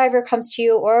survivor comes to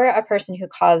you, or a person who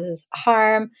causes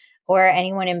harm, or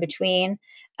anyone in between.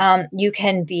 You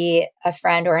can be a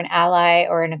friend or an ally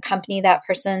or accompany that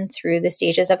person through the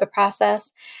stages of a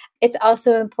process. It's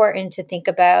also important to think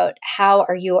about, how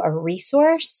are you a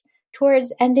resource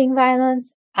towards ending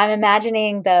violence? I'm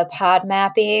imagining the pod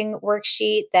mapping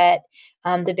worksheet that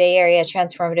the Bay Area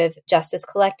Transformative Justice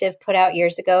Collective put out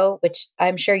years ago, which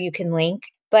I'm sure you can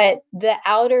link. But the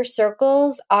outer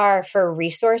circles are for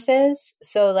resources.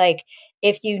 So like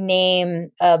if you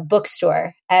name a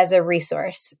bookstore as a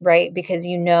resource, right? Because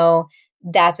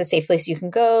that's a safe place you can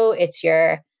go. It's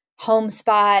your home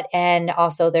spot. And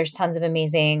also there's tons of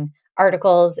amazing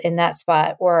articles in that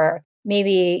spot. Or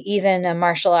maybe even a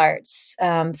martial arts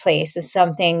place is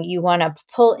something you want to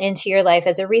pull into your life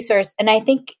as a resource. And I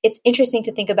think it's interesting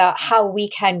to think about how we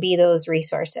can be those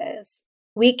resources.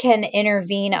 We can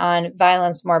intervene on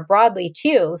violence more broadly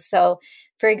too. So,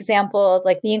 for example,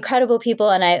 like the incredible people,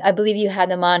 and I believe you had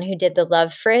them on, who did the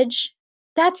Love Fridge.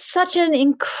 That's such an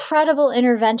incredible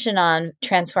intervention on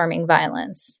transforming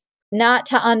violence. Not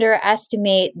to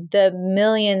underestimate the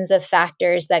millions of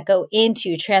factors that go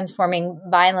into transforming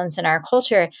violence in our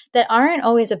culture that aren't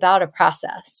always about a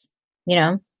process,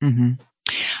 Mm-hmm.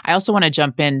 I also want to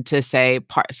jump in to say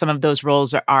some of those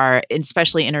roles are,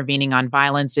 especially intervening on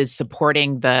violence, is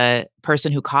supporting the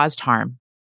person who caused harm.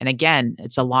 And again,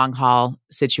 it's a long haul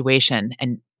situation.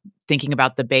 And thinking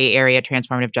about the Bay Area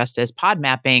Transformative Justice pod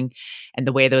mapping and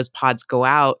the way those pods go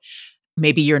out,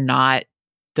 maybe you're not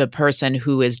the person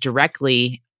who is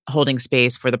directly holding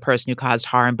space for the person who caused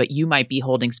harm, but you might be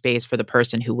holding space for the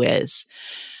person who is.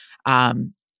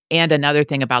 And another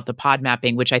thing about the pod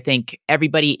mapping, which I think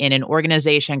everybody in an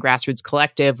organization, grassroots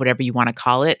collective, whatever you want to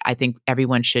call it, I think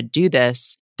everyone should do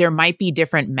this. There might be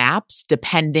different maps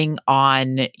depending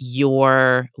on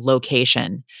your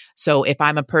location. So if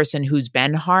I'm a person who's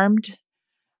been harmed,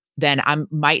 then I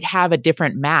might have a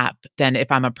different map than if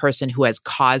I'm a person who has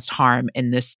caused harm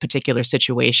in this particular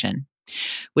situation,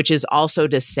 which is also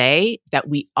to say that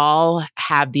we all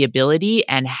have the ability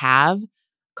and have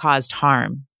caused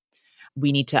harm.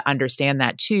 We need to understand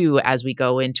that too as we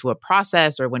go into a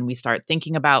process, or when we start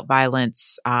thinking about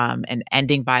violence and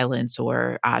ending violence,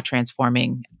 or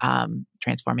transforming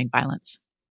violence.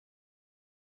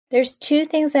 There's two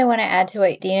things I want to add to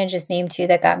what Deana just named too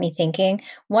that got me thinking.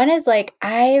 One is like,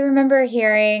 I remember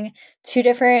hearing two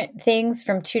different things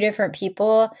from two different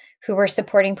people who were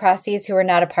supporting processes who were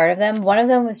not a part of them. One of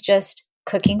them was just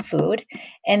cooking food,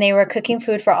 and they were cooking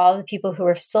food for all the people who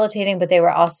were facilitating, but they were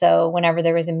also, whenever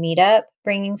there was a meetup,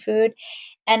 bringing food.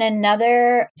 And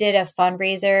another did a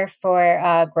fundraiser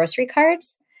for grocery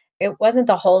cards. It wasn't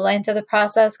the whole length of the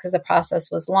process because the process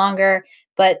was longer,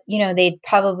 but they'd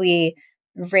probably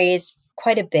raised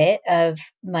quite a bit of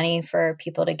money for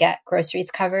people to get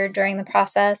groceries covered during the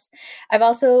process. I've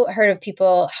also heard of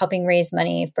people helping raise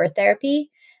money for therapy.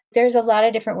 There's a lot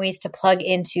of different ways to plug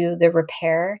into the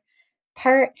repair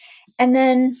part. And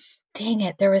then, dang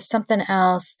it, there was something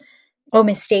else. Oh,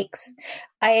 mistakes.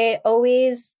 I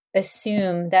always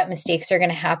assume that mistakes are going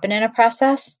to happen in a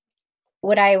process.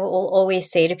 What I will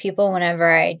always say to people whenever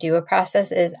I do a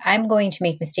process is I'm going to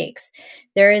make mistakes.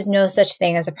 There is no such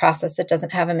thing as a process that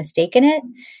doesn't have a mistake in it.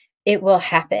 It will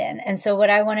happen. And so what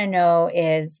I want to know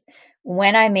is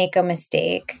when I make a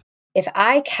mistake, if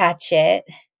I catch it,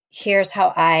 here's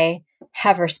how I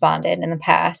have responded in the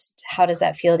past. How does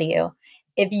that feel to you?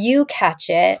 If you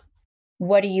catch it,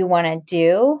 what do you want to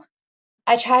do?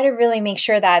 I try to really make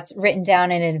sure that's written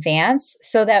down in advance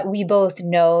so that we both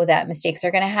know that mistakes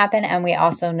are going to happen. And we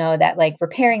also know that like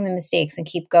repairing the mistakes and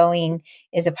keep going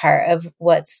is a part of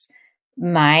what's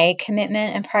my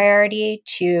commitment and priority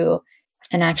to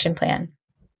an action plan.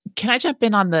 Can I jump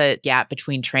in on the gap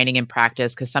between training and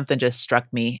practice? Because something just struck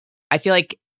me. I feel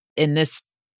like in this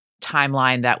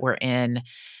timeline that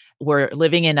we're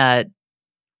living in a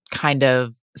kind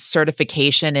of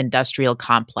certification industrial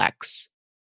complex.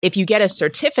 If you get a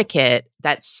certificate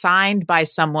that's signed by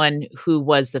someone who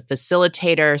was the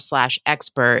facilitator /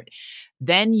 expert,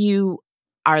 then you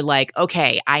are like,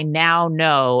 okay, I now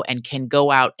know and can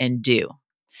go out and do.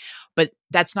 But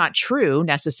that's not true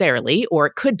necessarily, or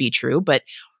it could be true. But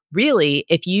really,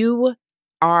 if you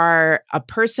are a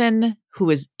person who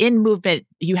is in movement,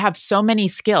 you have so many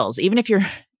skills, even if you're,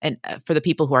 and for the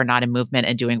people who are not in movement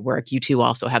and doing work, you too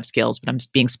also have skills, but I'm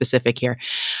being specific here,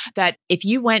 that if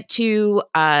you went to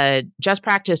Just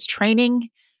Practice training,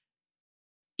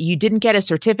 you didn't get a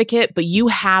certificate, but you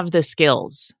have the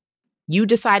skills. You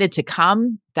decided to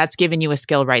come, that's giving you a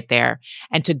skill right there.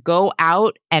 And to go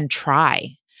out and try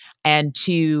and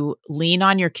to lean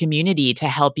on your community to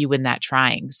help you in that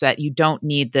trying so that you don't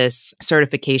need this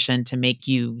certification to make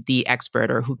you the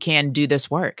expert or who can do this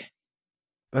work.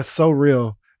 That's so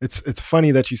real. It's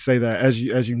funny that you say that as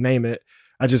you name it.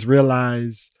 I just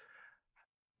realize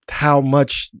how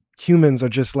much humans are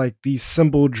just like these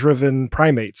symbol-driven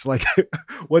primates. Like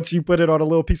once you put it on a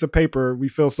little piece of paper, we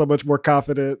feel so much more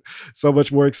confident, so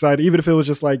much more excited. Even if it was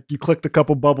just like you clicked a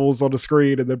couple bubbles on the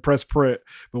screen and then press print.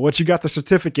 But once you got the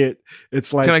certificate,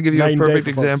 it's like. Can I give you a perfect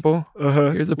example? Uh-huh.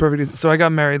 Here's a perfect. So I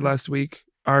got married last week.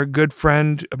 Our good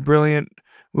friend, a brilliant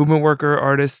movement worker,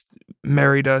 artist,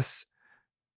 married us.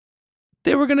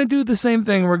 They were going to do the same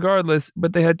thing regardless,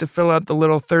 but they had to fill out the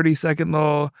little 30-second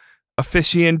little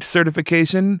officiant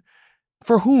certification.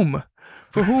 For whom?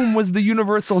 For whom was the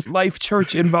Universal Life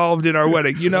Church involved in our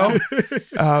wedding, you know?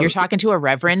 You're talking to a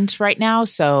reverend right now,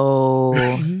 so...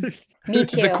 Me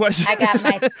too. The question...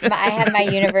 I have my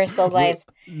Universal Life.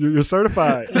 You're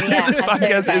certified. Yeah, this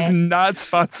podcast is not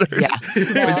sponsored. Yeah.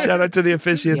 No. But shout out to the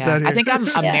officiants out here. I think I'm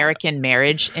American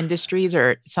Marriage Industries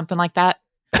or something like that.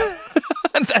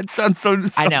 That sounds so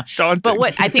I know. daunting. But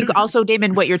what I think also,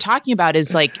 Damon, what you're talking about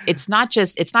is like, it's not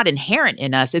inherent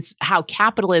in us. It's how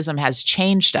capitalism has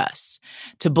changed us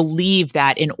to believe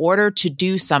that in order to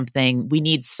do something, we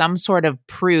need some sort of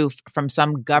proof from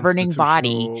some governing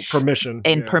body permission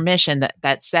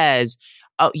that says,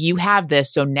 oh, you have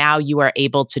this, so now you are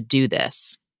able to do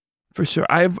this. For sure.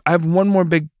 I have one more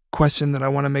big question that I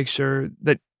want to make sure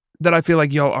that I feel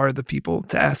like y'all are the people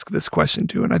to ask this question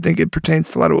to. And I think it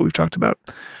pertains to a lot of what we've talked about.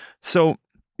 So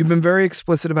you've been very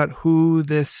explicit about who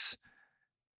this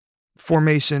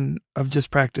formation of Just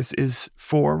Practice is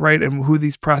for, right? And who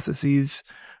these processes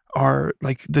are,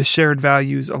 like the shared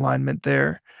values alignment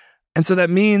there. And so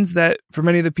that means that for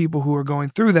many of the people who are going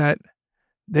through that,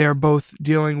 they are both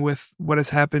dealing with what has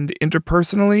happened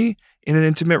interpersonally in an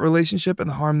intimate relationship and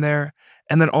the harm there,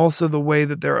 and then also the way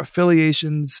that their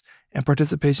affiliations and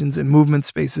participations in movement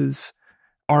spaces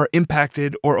are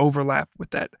impacted or overlap with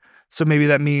that. So maybe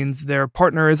that means their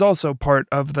partner is also part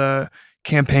of the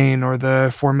campaign or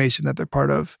the formation that they're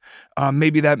part of.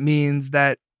 Maybe that means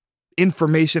that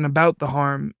information about the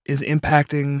harm is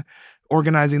impacting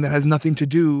organizing that has nothing to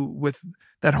do with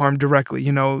that harm directly.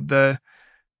 You know,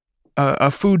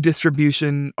 a food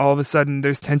distribution, all of a sudden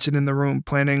there's tension in the room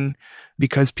planning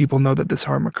because people know that this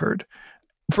harm occurred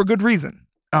for good reason.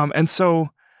 And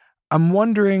so I'm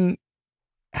wondering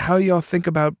how y'all think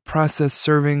about process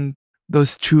serving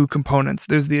those two components.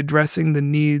 There's the addressing the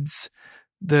needs,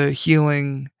 the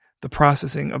healing, the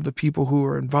processing of the people who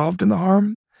are involved in the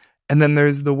harm. And then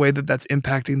there's the way that that's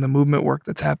impacting the movement work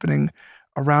that's happening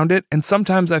around it. And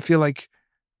sometimes I feel like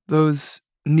those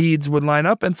needs would line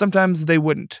up and sometimes they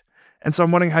wouldn't. And so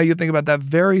I'm wondering how you think about that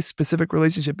very specific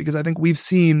relationship, because I think we've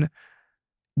seen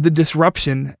the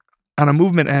disruption on a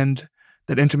movement end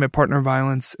that intimate partner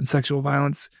violence and sexual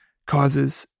violence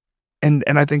causes. And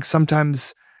I think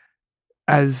sometimes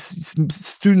as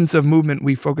students of movement,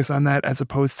 we focus on that as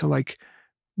opposed to like,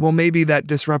 well, maybe that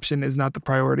disruption is not the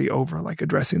priority over like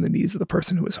addressing the needs of the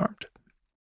person who is harmed.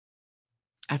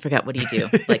 I forgot. What do you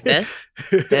do? Like this?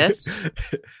 This?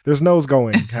 There's nose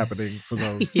going happening for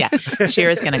those. Yeah.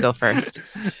 Shira's going to go first.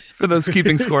 For those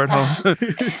keeping score at home.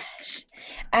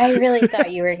 I really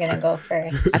thought you were going to go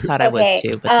first. I thought I was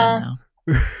too, but then no.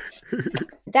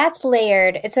 That's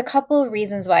layered. It's a couple of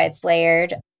reasons why it's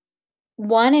layered.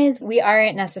 One is we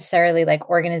aren't necessarily like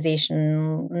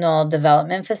organizational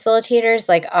development facilitators.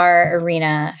 Like our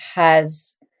arena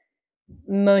has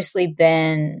mostly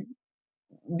been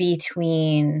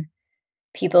between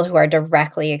people who are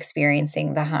directly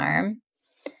experiencing the harm.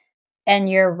 And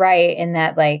you're right in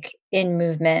that, like, in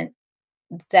movement,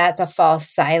 that's a false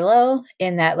silo,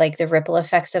 in that like the ripple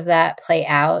effects of that play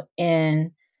out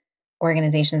in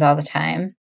organizations all the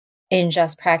time. In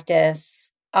just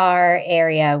practice, our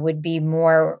area would be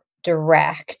more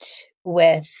direct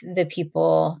with the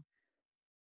people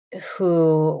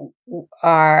who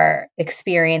are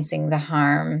experiencing the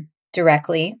harm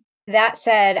directly. That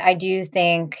said, I do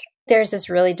think there's this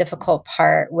really difficult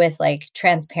part with like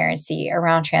transparency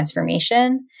around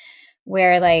transformation,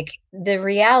 where like the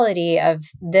reality of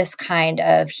this kind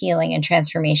of healing and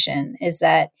transformation is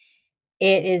that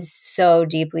it is so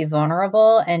deeply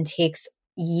vulnerable and takes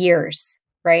years,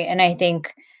 right? And I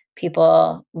think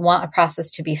people want a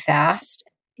process to be fast.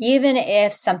 Even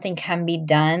if something can be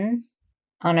done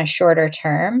on a shorter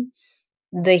term,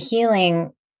 the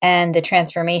healing and the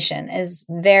transformation is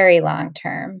very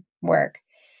long-term work.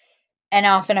 And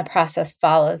often a process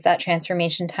follows that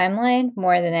transformation timeline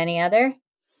more than any other.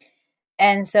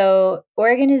 And so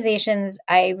organizations,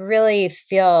 I really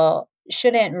feel,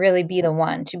 shouldn't really be the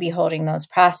one to be holding those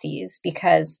processes,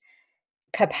 because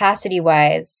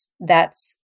capacity-wise,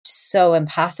 that's so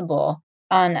impossible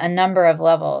on a number of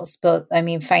levels, both, I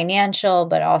mean, financial,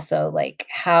 but also like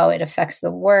how it affects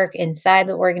the work inside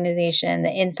the organization,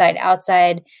 the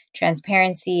inside-outside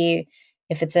transparency.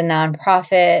 If it's a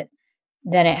nonprofit,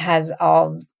 then it has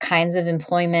all kinds of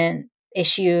employment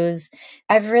issues.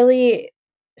 I've really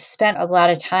spent a lot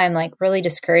of time like really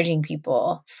discouraging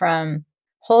people from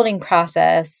holding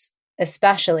process,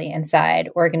 especially inside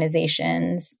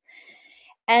organizations.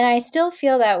 And I still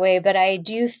feel that way, but I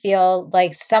do feel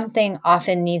like something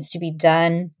often needs to be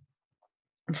done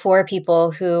for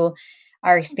people who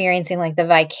are experiencing like the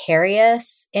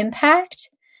vicarious impact.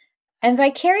 And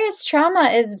vicarious trauma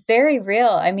is very real.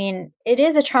 I mean, it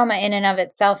is a trauma in and of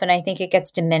itself, and I think it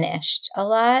gets diminished a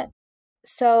lot.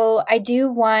 So I do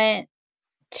want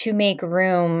to make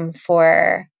room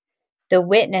for the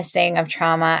witnessing of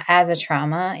trauma as a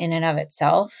trauma in and of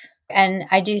itself. And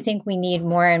I do think we need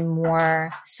more and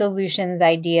more solutions,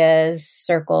 ideas,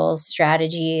 circles,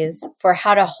 strategies for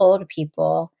how to hold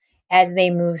people as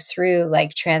they move through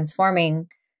like transforming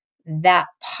that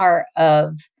part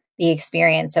of the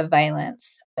experience of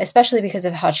violence, especially because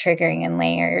of how triggering and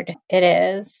layered it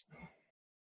is.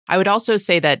 I would also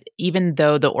say that even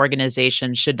though the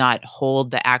organization should not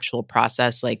hold the actual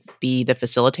process, like be the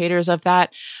facilitators of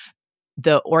that,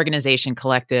 the organization,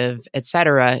 collective, et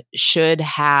cetera, should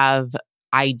have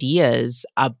ideas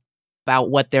about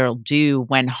what they'll do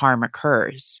when harm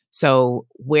occurs. So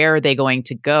where are they going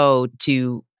to go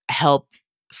to help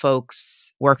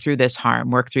folks work through this harm,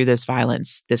 work through this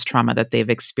violence, this trauma that they've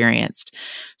experienced?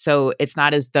 So it's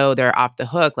not as though they're off the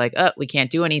hook, like, oh, we can't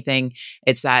do anything.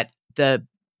 It's that the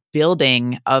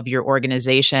building of your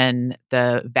organization,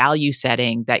 the value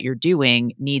setting that you're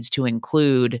doing needs to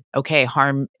include, okay,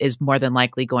 harm is more than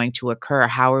likely going to occur.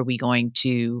 How are we going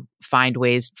to find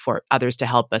ways for others to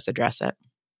help us address it?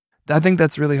 I think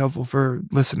that's really helpful for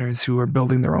listeners who are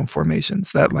building their own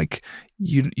formations, that like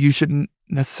you shouldn't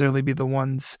necessarily be the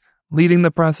ones leading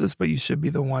the process, but you should be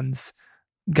the ones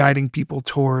guiding people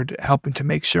toward helping to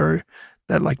make sure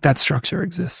that like that structure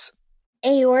exists.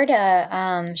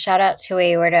 Aorta, shout out to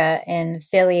Aorta in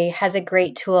Philly, has a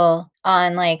great tool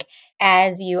on like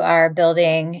as you are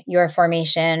building your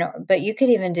formation, but you could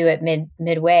even do it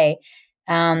midway.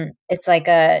 It's like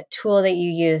a tool that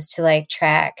you use to like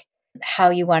track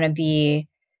how you want to be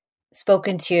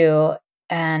spoken to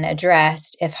and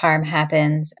addressed if harm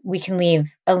happens. We can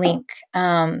leave a link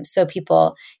so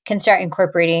people can start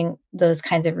incorporating those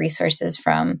kinds of resources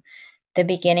from the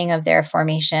beginning of their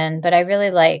formation. But I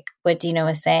really like what Deana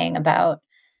was saying about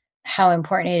how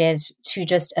important it is to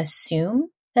just assume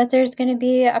that there's going to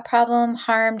be a problem,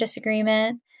 harm,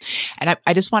 disagreement, And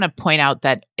I just want to point out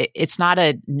that it's not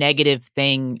a negative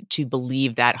thing to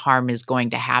believe that harm is going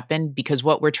to happen, because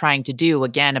what we're trying to do,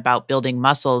 again, about building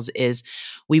muscles, is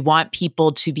we want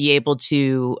people to be able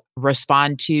to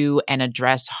respond to and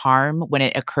address harm when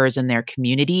it occurs in their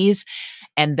communities,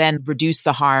 and then reduce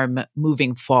the harm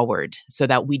moving forward so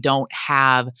that we don't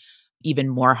have even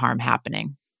more harm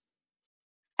happening.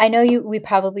 I know we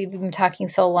probably been talking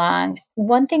so long.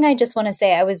 One thing I just want to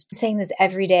say, I was saying this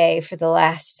every day for the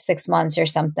last 6 months or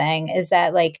something, is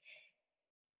that like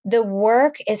the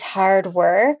work is hard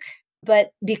work,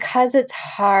 but because it's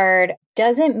hard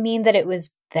doesn't mean that it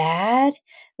was bad.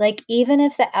 Like even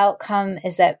if the outcome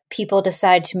is that people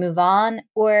decide to move on,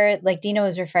 or like Deana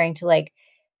was referring to, like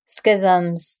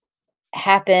schisms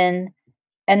happen,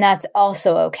 and that's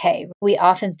also okay. We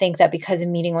often think that because a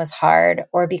meeting was hard,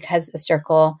 or because a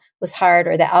circle was hard,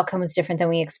 or the outcome was different than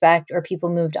we expect, or people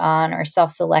moved on or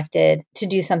self-selected to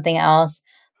do something else,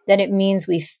 that it means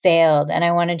we failed. And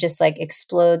I want to just like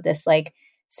explode this like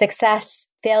success,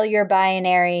 failure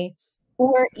binary,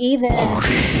 or even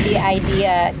the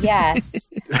idea,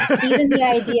 yes, even the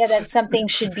idea that something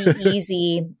should be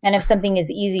easy. And if something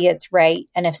is easy, it's right.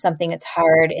 And if something is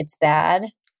hard, it's bad.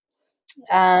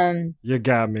 You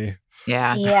got me.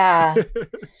 Yeah.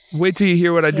 Wait till you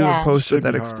hear what I do in post Should with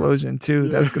that be hard. explosion too.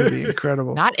 That's going to be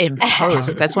incredible. Not in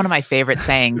post. That's one of my favorite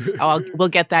sayings. We'll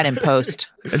get that in post.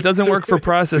 It doesn't work for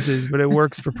processes, but it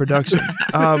works for production.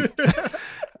 All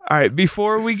right.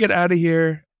 Before we get out of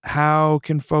here, how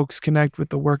can folks connect with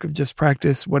the work of Just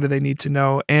Practice? What do they need to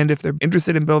know? And if they're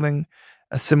interested in building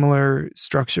a similar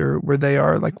structure where they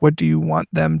are, like, what do you want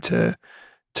them to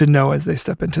know as they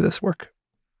step into this work?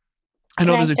 I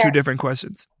know those are two different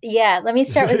questions. Yeah. Let me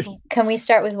start with, can we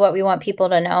start with what we want people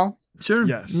to know? Sure.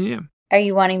 Yes. Yeah. Are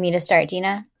you wanting me to start,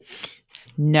 Deana?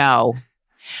 No,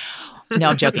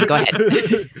 I'm joking. Go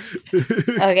ahead.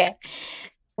 Okay.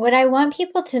 What I want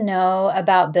people to know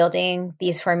about building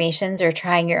these formations or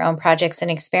trying your own projects and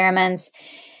experiments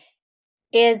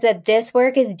is that this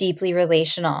work is deeply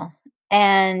relational.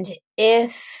 And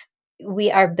if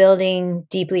we are building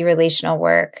deeply relational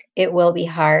work, it will be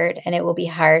hard, and it will be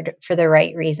hard for the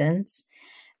right reasons.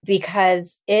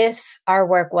 Because if our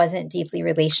work wasn't deeply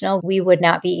relational, we would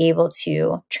not be able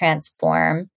to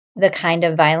transform the kind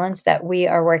of violence that we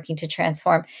are working to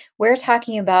transform. We're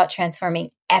talking about transforming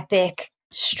epic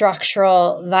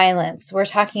structural violence. We're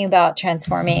talking about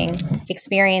transforming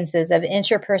experiences of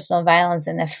interpersonal violence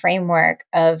in the framework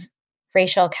of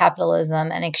racial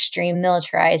capitalism and extreme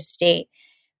militarized state.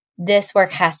 This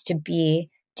work has to be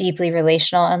deeply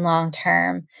relational and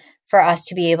long-term for us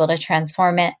to be able to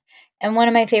transform it. And one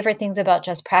of my favorite things about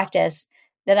Just Practice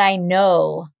that I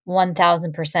know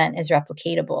 1000% is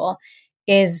replicatable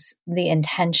is the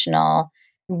intentional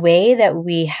way that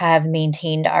we have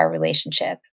maintained our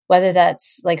relationship, whether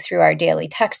that's like through our daily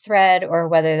text thread, or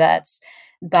whether that's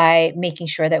by making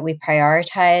sure that we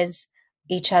prioritize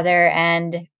each other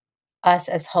and us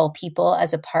as whole people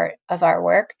as a part of our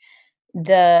work.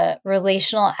 The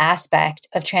relational aspect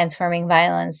of transforming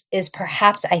violence is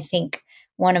perhaps, I think,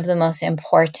 one of the most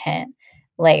important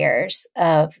layers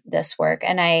of this work.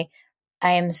 And I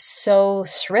am so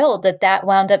thrilled that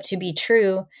wound up to be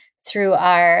true through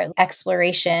our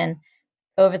exploration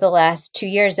over the last 2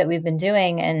 years that we've been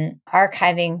doing and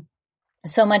archiving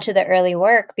so much of the early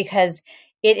work, because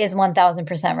it is 1000%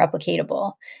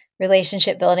 replicatable.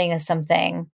 Relationship building is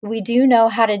something we do know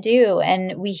how to do,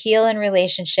 and we heal in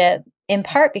relationship in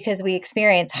part because we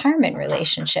experience harm in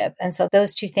relationship. And so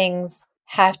those two things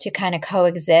have to kind of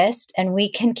coexist, and we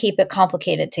can keep it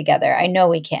complicated together. I know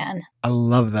we can. I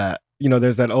love that. You know,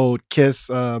 there's that old KISS,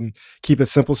 keep it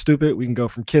simple, stupid. We can go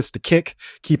from KISS to kick,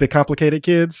 keep it complicated,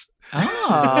 kids.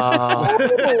 Oh.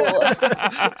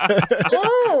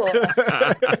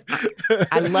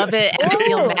 I love it. And I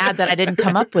feel mad that I didn't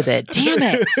come up with it. Damn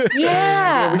it.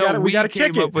 Yeah. We gotta came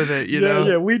kick it. Up with it, you Yeah, know?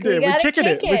 yeah, we did. We're kicking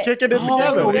it. We're kicking it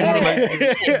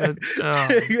together.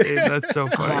 Dave, that's so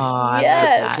funny. Oh,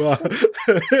 Yes.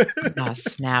 Oh,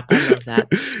 snap. I love that.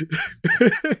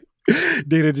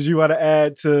 Deana, did you want to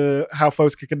add to how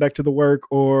folks can connect to the work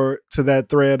or to that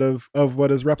thread of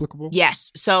what is replicable?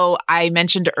 Yes. So I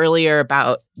mentioned earlier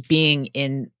about being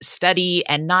in study,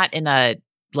 and not in a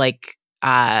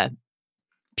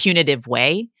punitive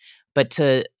way, but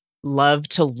to love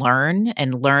to learn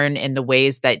and learn in the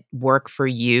ways that work for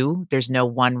you. There's no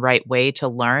one right way to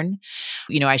learn.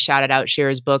 You know, I shouted out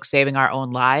Shira's book, Saving Our Own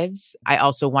Lives. I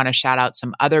also want to shout out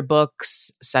some other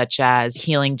books, such as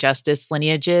Healing Justice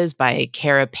Lineages by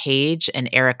Kara Page and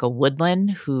Erica Woodland,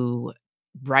 who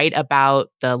write about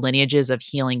the lineages of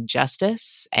healing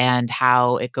justice and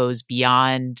how it goes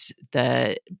beyond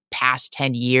the past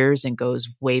 10 years and goes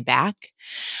way back.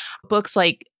 Books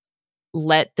like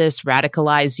Let This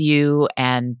Radicalize You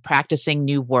and Practicing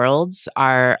New Worlds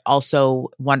are also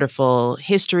wonderful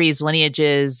histories,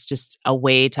 lineages, just a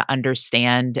way to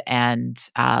understand and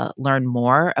learn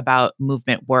more about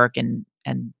movement work and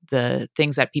the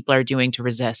things that people are doing to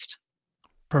resist.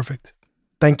 Perfect.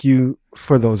 Thank you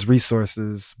for those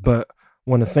resources, but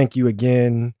want to thank you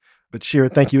again. But Shira,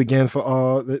 thank you again for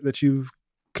all that you've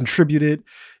contributed.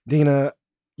 Deana,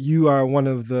 you are one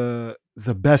of the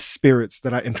best spirits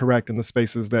that I interact in the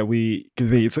spaces that we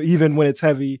convene. So even when it's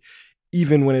heavy,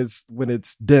 even when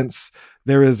it's dense,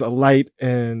 there is a light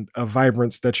and a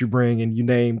vibrance that you bring. And you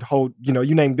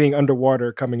named being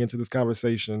underwater coming into this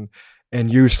conversation, and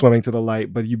you're swimming to the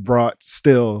light, but you brought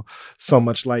still so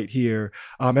much light here.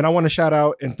 And I want to shout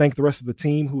out and thank the rest of the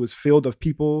team who is filled of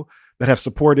people that have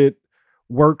supported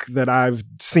work that I've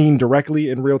seen directly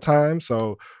in real time.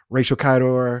 So Rachel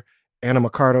Kydor, Anna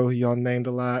McCardo, who y'all named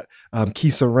a lot,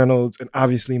 Kisa Reynolds, and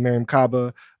obviously Miriam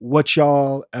Kaba. What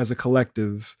y'all as a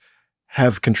collective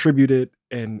have contributed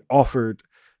and offered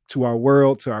to our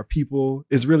world, to our people,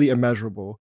 is really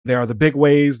immeasurable. There are the big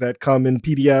ways that come in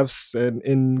PDFs and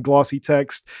in glossy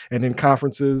text and in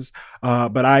conferences,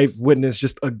 but I've witnessed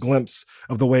just a glimpse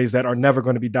of the ways that are never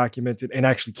going to be documented and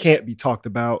actually can't be talked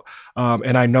about.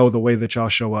 And I know the way that y'all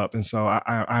show up. And so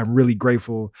I'm really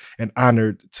grateful and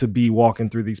honored to be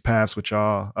walking through these paths with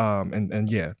y'all.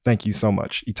 And yeah, thank you so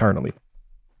much, eternally.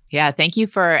 Yeah, thank you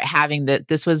for having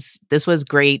this was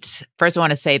great. First, I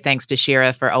want to say thanks to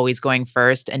Shira for always going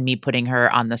first and me putting her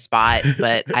on the spot.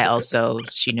 But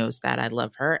she knows that I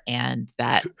love her and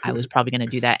that I was probably going to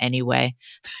do that anyway.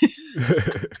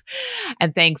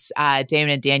 And thanks, Damon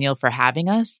and Daniel, for having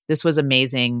us. This was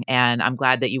amazing. And I'm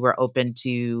glad that you were open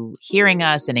to hearing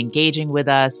us and engaging with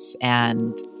us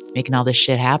and making all this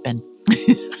shit happen.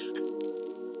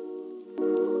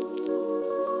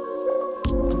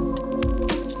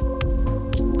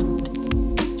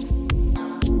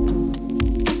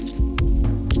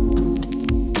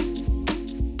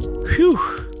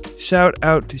 Shout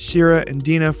out to Shira and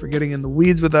Deana for getting in the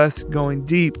weeds with us, going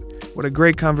deep. What a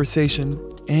great conversation.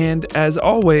 And as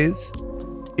always,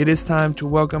 it is time to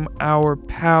welcome our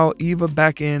pal Eva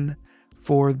back in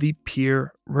for the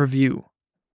peer review.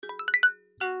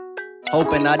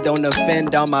 Hoping I don't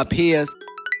offend all my peers.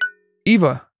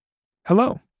 Eva,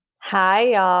 hello. Hi,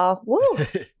 y'all. Woo.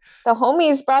 The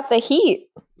homies brought the heat.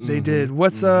 They did.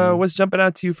 What's jumping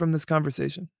out to you from this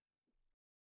conversation?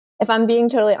 If I'm being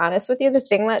totally honest with you, the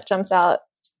thing that jumps out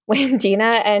when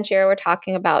Deana and Shira were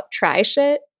talking about try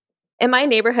shit, in my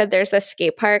neighborhood, there's this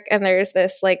skate park and there's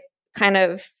this like kind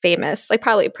of famous, like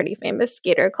probably pretty famous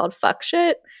skater called Fuck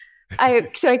Shit.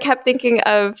 So I kept thinking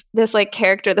of this like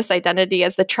character, this identity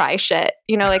as the try shit.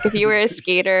 You know, like if you were a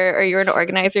skater or you were an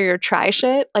organizer, you're try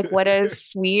shit. Like what a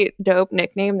sweet, dope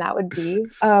nickname that would be.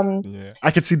 Yeah. I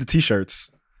could see the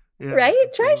t-shirts. Yeah.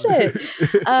 Right? Try shit.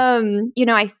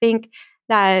 I think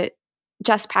that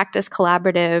Just Practice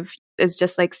Collaborative is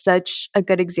just like such a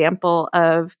good example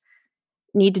of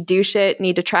need to do shit,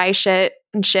 need to try shit,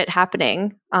 and shit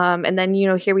happening. And then,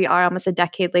 here we are almost a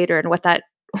decade later and what that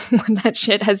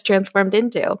shit has transformed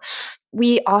into.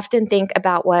 We often think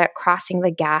about what crossing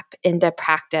the gap into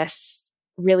practice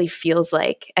really feels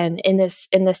like. And in this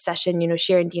session,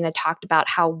 Shira and Deana talked about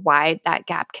how wide that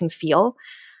gap can feel.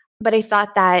 But I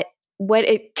thought that what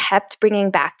it kept bringing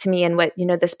back to me and what,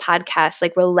 this podcast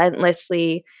like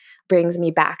relentlessly brings me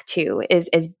back to is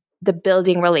the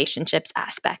building relationships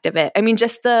aspect of it. I mean,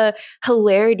 just the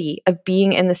hilarity of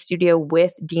being in the studio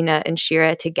with Deana and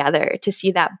Shira together, to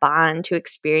see that bond, to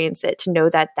experience it, to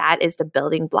know that that is the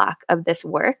building block of this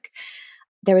work.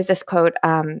 There was this quote,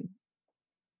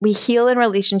 we heal in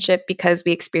relationship because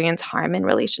we experience harm in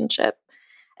relationship.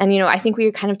 And, I think we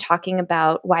were kind of talking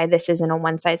about why this isn't a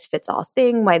one-size-fits-all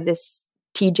thing, why this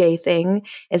TJ thing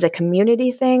is a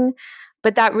community thing.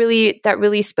 But that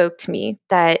really spoke to me,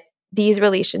 that these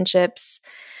relationships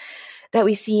that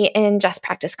we see in Just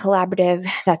Practice Collaborative,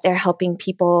 that they're helping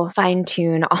people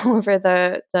fine-tune all over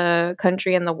the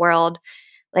country and the world,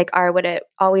 like are what it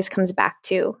always comes back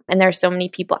to. And there are so many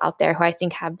people out there who I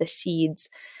think have the seeds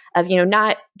of,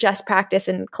 not Just Practice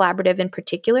and Collaborative in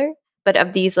particular, but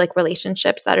of these like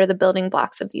relationships that are the building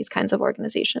blocks of these kinds of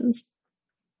organizations.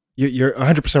 You're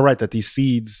 100% right that these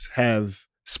seeds have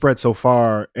spread so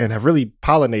far and have really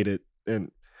pollinated.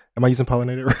 And am I using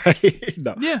pollinated right?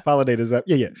 No, yeah. Pollinated is that?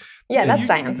 Yeah. Yeah, that's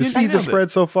science. The seeds have spread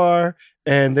so far,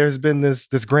 and there's been this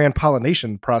grand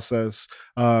pollination process.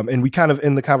 And we kind of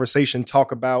in the conversation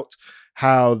talk about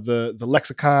how the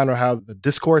lexicon or how the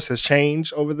discourse has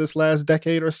changed over this last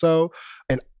decade or so.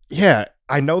 And yeah,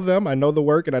 I know them, I know the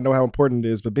work, and I know how important it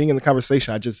is. But being in the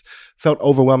conversation, I just felt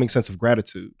overwhelming sense of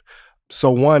gratitude. So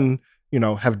one,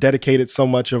 have dedicated so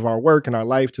much of our work and our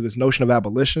life to this notion of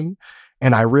abolition.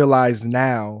 And I realize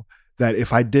now that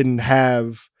if I didn't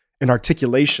have an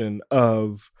articulation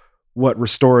of what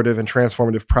restorative and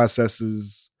transformative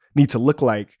processes need to look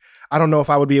like, I don't know if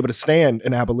I would be able to stand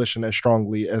in abolition as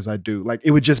strongly as I do. Like,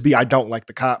 it would just be, I don't like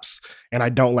the cops and I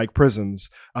don't like prisons.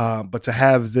 But to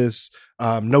have this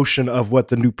notion of what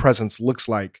the new presence looks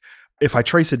like, if I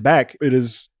trace it back, it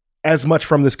is as much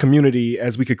from this community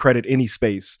as we could credit any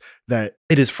space, that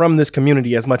it is from this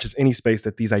community as much as any space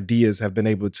that these ideas have been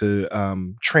able to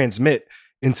transmit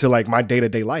into like my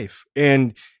day-to-day life.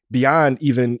 And beyond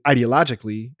even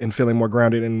ideologically and feeling more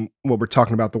grounded in what we're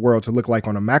talking about the world to look like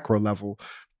on a macro level,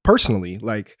 personally,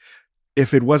 like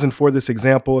if it wasn't for this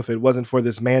example, if it wasn't for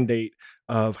this mandate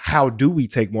of how do we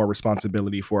take more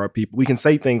responsibility for our people, we can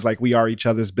say things like we are each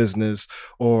other's business,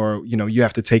 or, you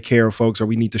have to take care of folks, or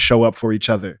we need to show up for each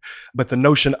other. But the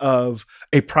notion of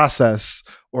a process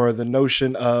or the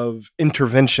notion of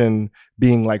intervention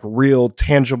being like real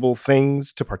tangible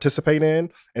things to participate in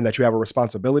and that you have a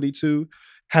responsibility to,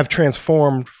 have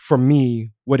transformed for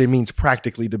me what it means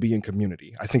practically to be in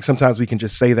community. I think sometimes we can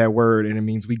just say that word and it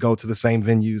means we go to the same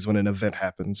venues when an event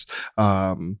happens.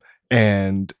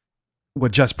 And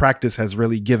what Just Practice has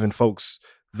really given folks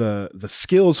the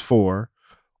skills for,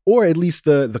 or at least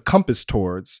the compass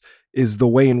towards, is the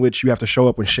way in which you have to show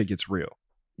up when shit gets real.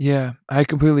 Yeah, I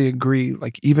completely agree.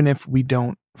 Like, even if we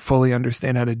don't fully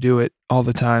understand how to do it all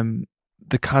the time,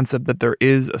 the concept that there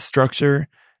is a structure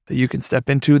that you can step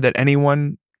into, that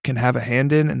anyone can have a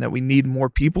hand in, and that we need more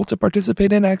people to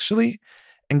participate in actually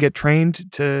and get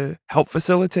trained to help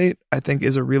facilitate, I think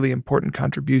is a really important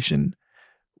contribution,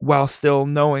 while still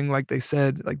knowing, like they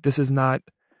said, like this is not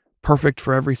perfect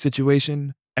for every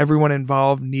situation. Everyone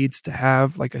involved needs to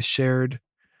have like a shared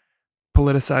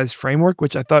politicized framework,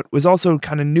 which I thought was also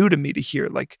kind of new to me to hear.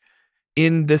 Like,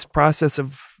 in this process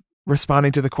of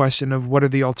responding to the question of what are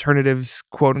the alternatives,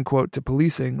 quote unquote, to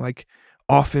policing, like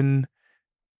often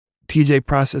TJ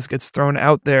process gets thrown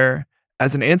out there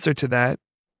as an answer to that.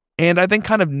 And I think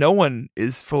kind of no one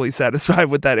is fully satisfied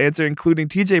with that answer, including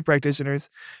TJ practitioners,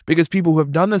 because people who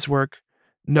have done this work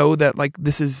know that like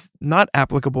this is not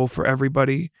applicable for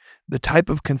everybody. The type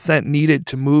of consent needed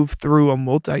to move through a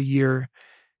multi-year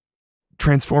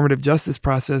transformative justice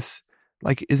process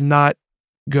like is not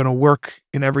going to work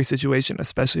in every situation,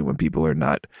 especially when people are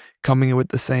not coming in with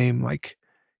the same like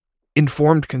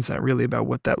informed consent really about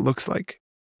what that looks like.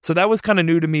 So that was kind of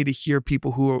new to me to hear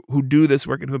people who do this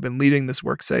work and who have been leading this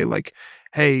work say like,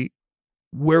 hey,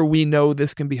 where we know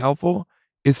this can be helpful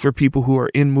is for people who are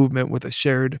in movement with a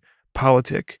shared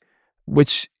politic,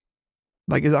 which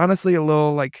like is honestly a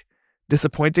little like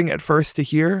disappointing at first to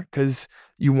hear, because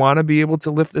you want to be able to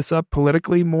lift this up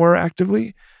politically more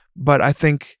actively. But I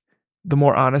think the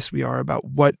more honest we are about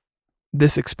what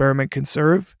this experiment can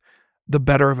serve, the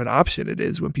better of an option it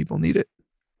is when people need it.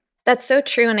 That's so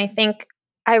true. And I think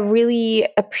I really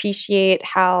appreciate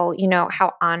how,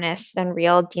 how honest and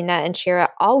real Deana and Shira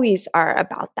always are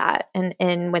about that.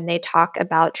 And when they talk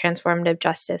about transformative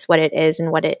justice, what it is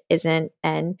and what it isn't,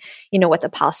 and, what the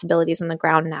possibilities on the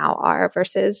ground now are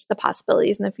versus the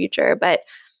possibilities in the future. But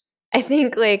I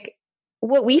think like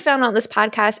what we found on this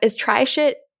podcast is try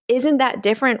shit isn't that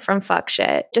different from fuck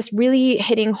shit. Just really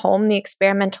hitting home the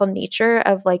experimental nature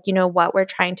of like, what we're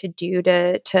trying to do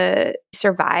to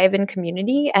survive in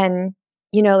community, and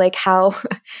like how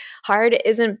hard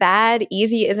isn't bad,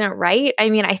 easy isn't right. I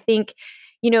mean, I think,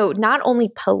 not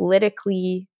only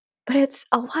politically, but it's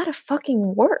a lot of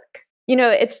fucking work.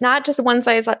 It's not just one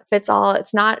size fits all.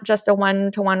 It's not just a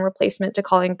one-to-one replacement to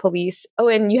calling police. Oh,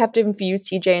 and you have to infuse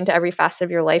TJ into every facet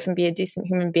of your life and be a decent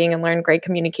human being and learn great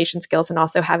communication skills and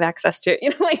also have access to,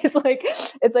 it's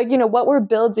like, what we're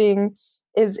building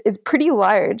is pretty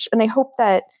large. And I hope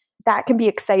that can be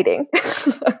exciting.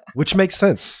 Which makes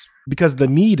sense, because the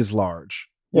need is large,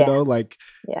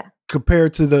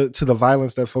 compared to the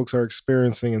violence that folks are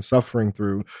experiencing and suffering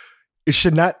through. It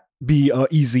should not be a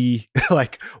easy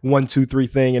like 1, 2, 3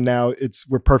 thing and now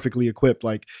we're perfectly equipped.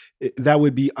 Like that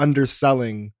would be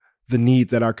underselling the need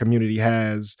that our community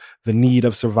has, the need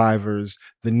of survivors,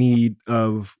 the need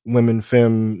of women,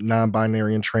 femme,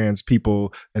 non-binary and trans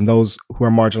people, and those who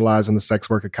are marginalized in the sex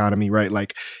work economy, right?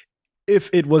 Like if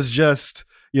it was just,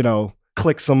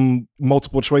 click some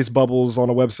multiple choice bubbles on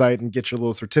a website and get your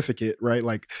little certificate, right?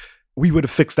 Like we would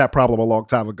have fixed that problem a long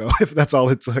time ago if that's all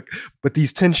it took. But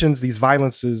these tensions, these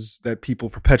violences that people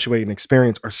perpetuate and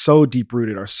experience are so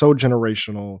deep-rooted, are so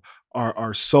generational,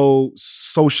 are so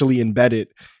socially embedded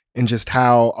in just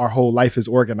how our whole life is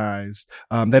organized,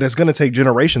 that it's going to take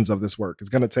generations of this work. It's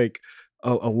going to take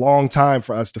a long time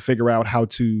for us to figure out how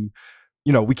to,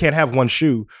 we can't have one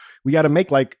shoe. We got to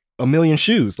make like 1 million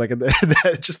shoes, like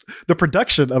just the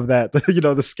production of that,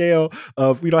 the scale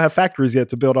of, we don't have factories yet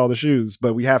to build all the shoes,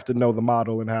 but we have to know the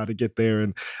model and how to get there.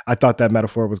 And I thought that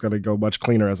metaphor was going to go much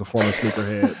cleaner as a former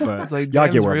sneakerhead, but it's like y'all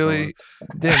get where I'm going.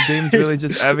 Dame's really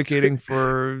just advocating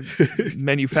for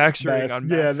manufacturing on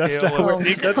mass scale.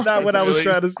 That's not what I was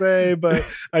trying to say, but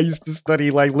I used to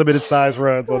study like limited size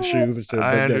runs on shoes and shit.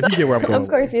 But you get where I'm going. Of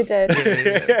course you did.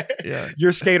 Yeah.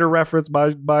 Your skater reference,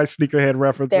 my sneakerhead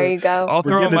reference. There you go. I'll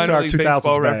throw a minor league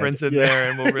baseball bag. reference in there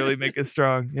and we'll really make it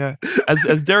strong. Yeah.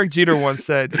 As Derek Jeter once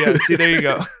said, yeah, see, there you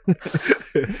go.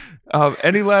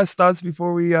 Any last thoughts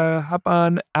before we hop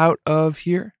on out of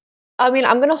here? I mean,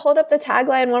 I'm going to hold up the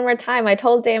tagline one more time. I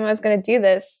told Dame I was going to do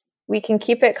this. We can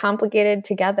keep it complicated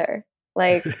together.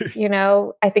 Like,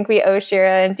 I think we owe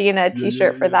Shira and Deana a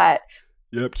t-shirt for that.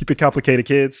 Yep. Keep it complicated,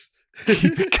 kids.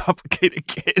 Keep it complicated,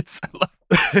 kids. I love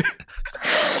it.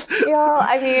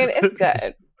 I mean, it's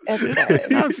good. It's good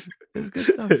stuff. It's good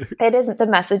stuff. It isn't the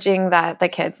messaging that the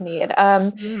kids need.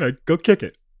 Go kick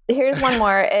it. Here's one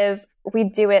more is we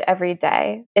do it every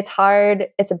day. It's hard.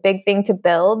 It's a big thing to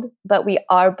build, but we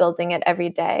are building it every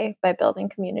day by building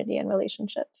community and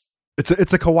relationships.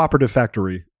 It's a cooperative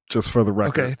factory, just for the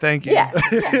record. Okay, thank you. Yeah.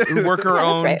 Worker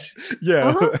owned. Right.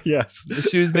 Yeah, yes. The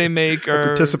shoes they make are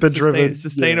participant driven,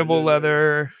 sustainable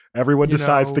leather. Everyone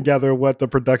decides together what the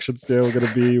production scale is going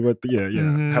to be,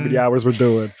 how many hours we're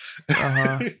doing.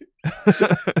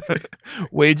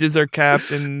 Wages are capped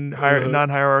and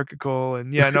non-hierarchical,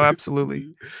 and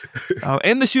absolutely.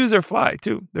 And the shoes are fly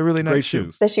too. They're really nice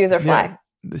shoes. The shoes are fly. Yeah.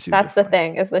 That's the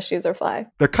thing, is the shoes are fly.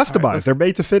 They're customized. Right, they're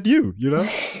made to fit you,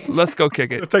 Let's go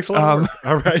kick it. It takes a lot of work.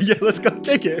 All right, yeah, let's go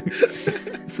kick it.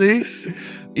 See?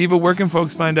 Eva, where can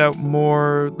folks find out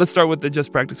more? Let's start with the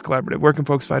Just Practice Collaborative. Where can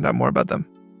folks find out more about them?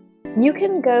 You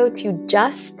can go to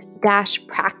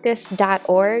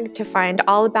just-practice.org to find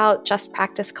all about Just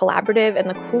Practice Collaborative and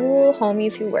the cool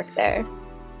homies who work there.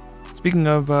 Speaking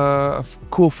of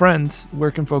cool friends,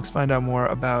 where can folks find out more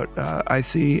about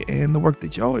IC and the work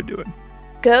that y'all are doing?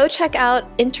 Go check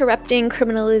out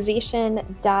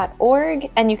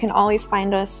interruptingcriminalization.org, and you can always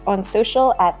find us on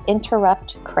social at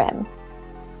interruptcrim.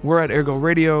 We're at Ergo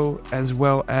Radio, as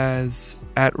well as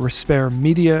at Respire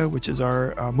Media, which is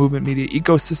our movement media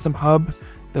ecosystem hub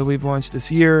that we've launched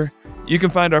this year. You can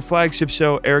find our flagship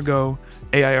show, Ergo,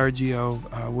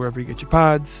 AIRGO, wherever you get your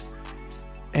pods.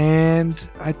 And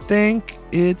I think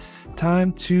it's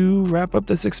time to wrap up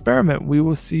this experiment. We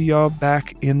will see y'all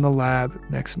back in the lab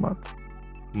next month.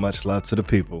 Much love to the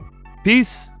people.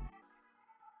 Peace.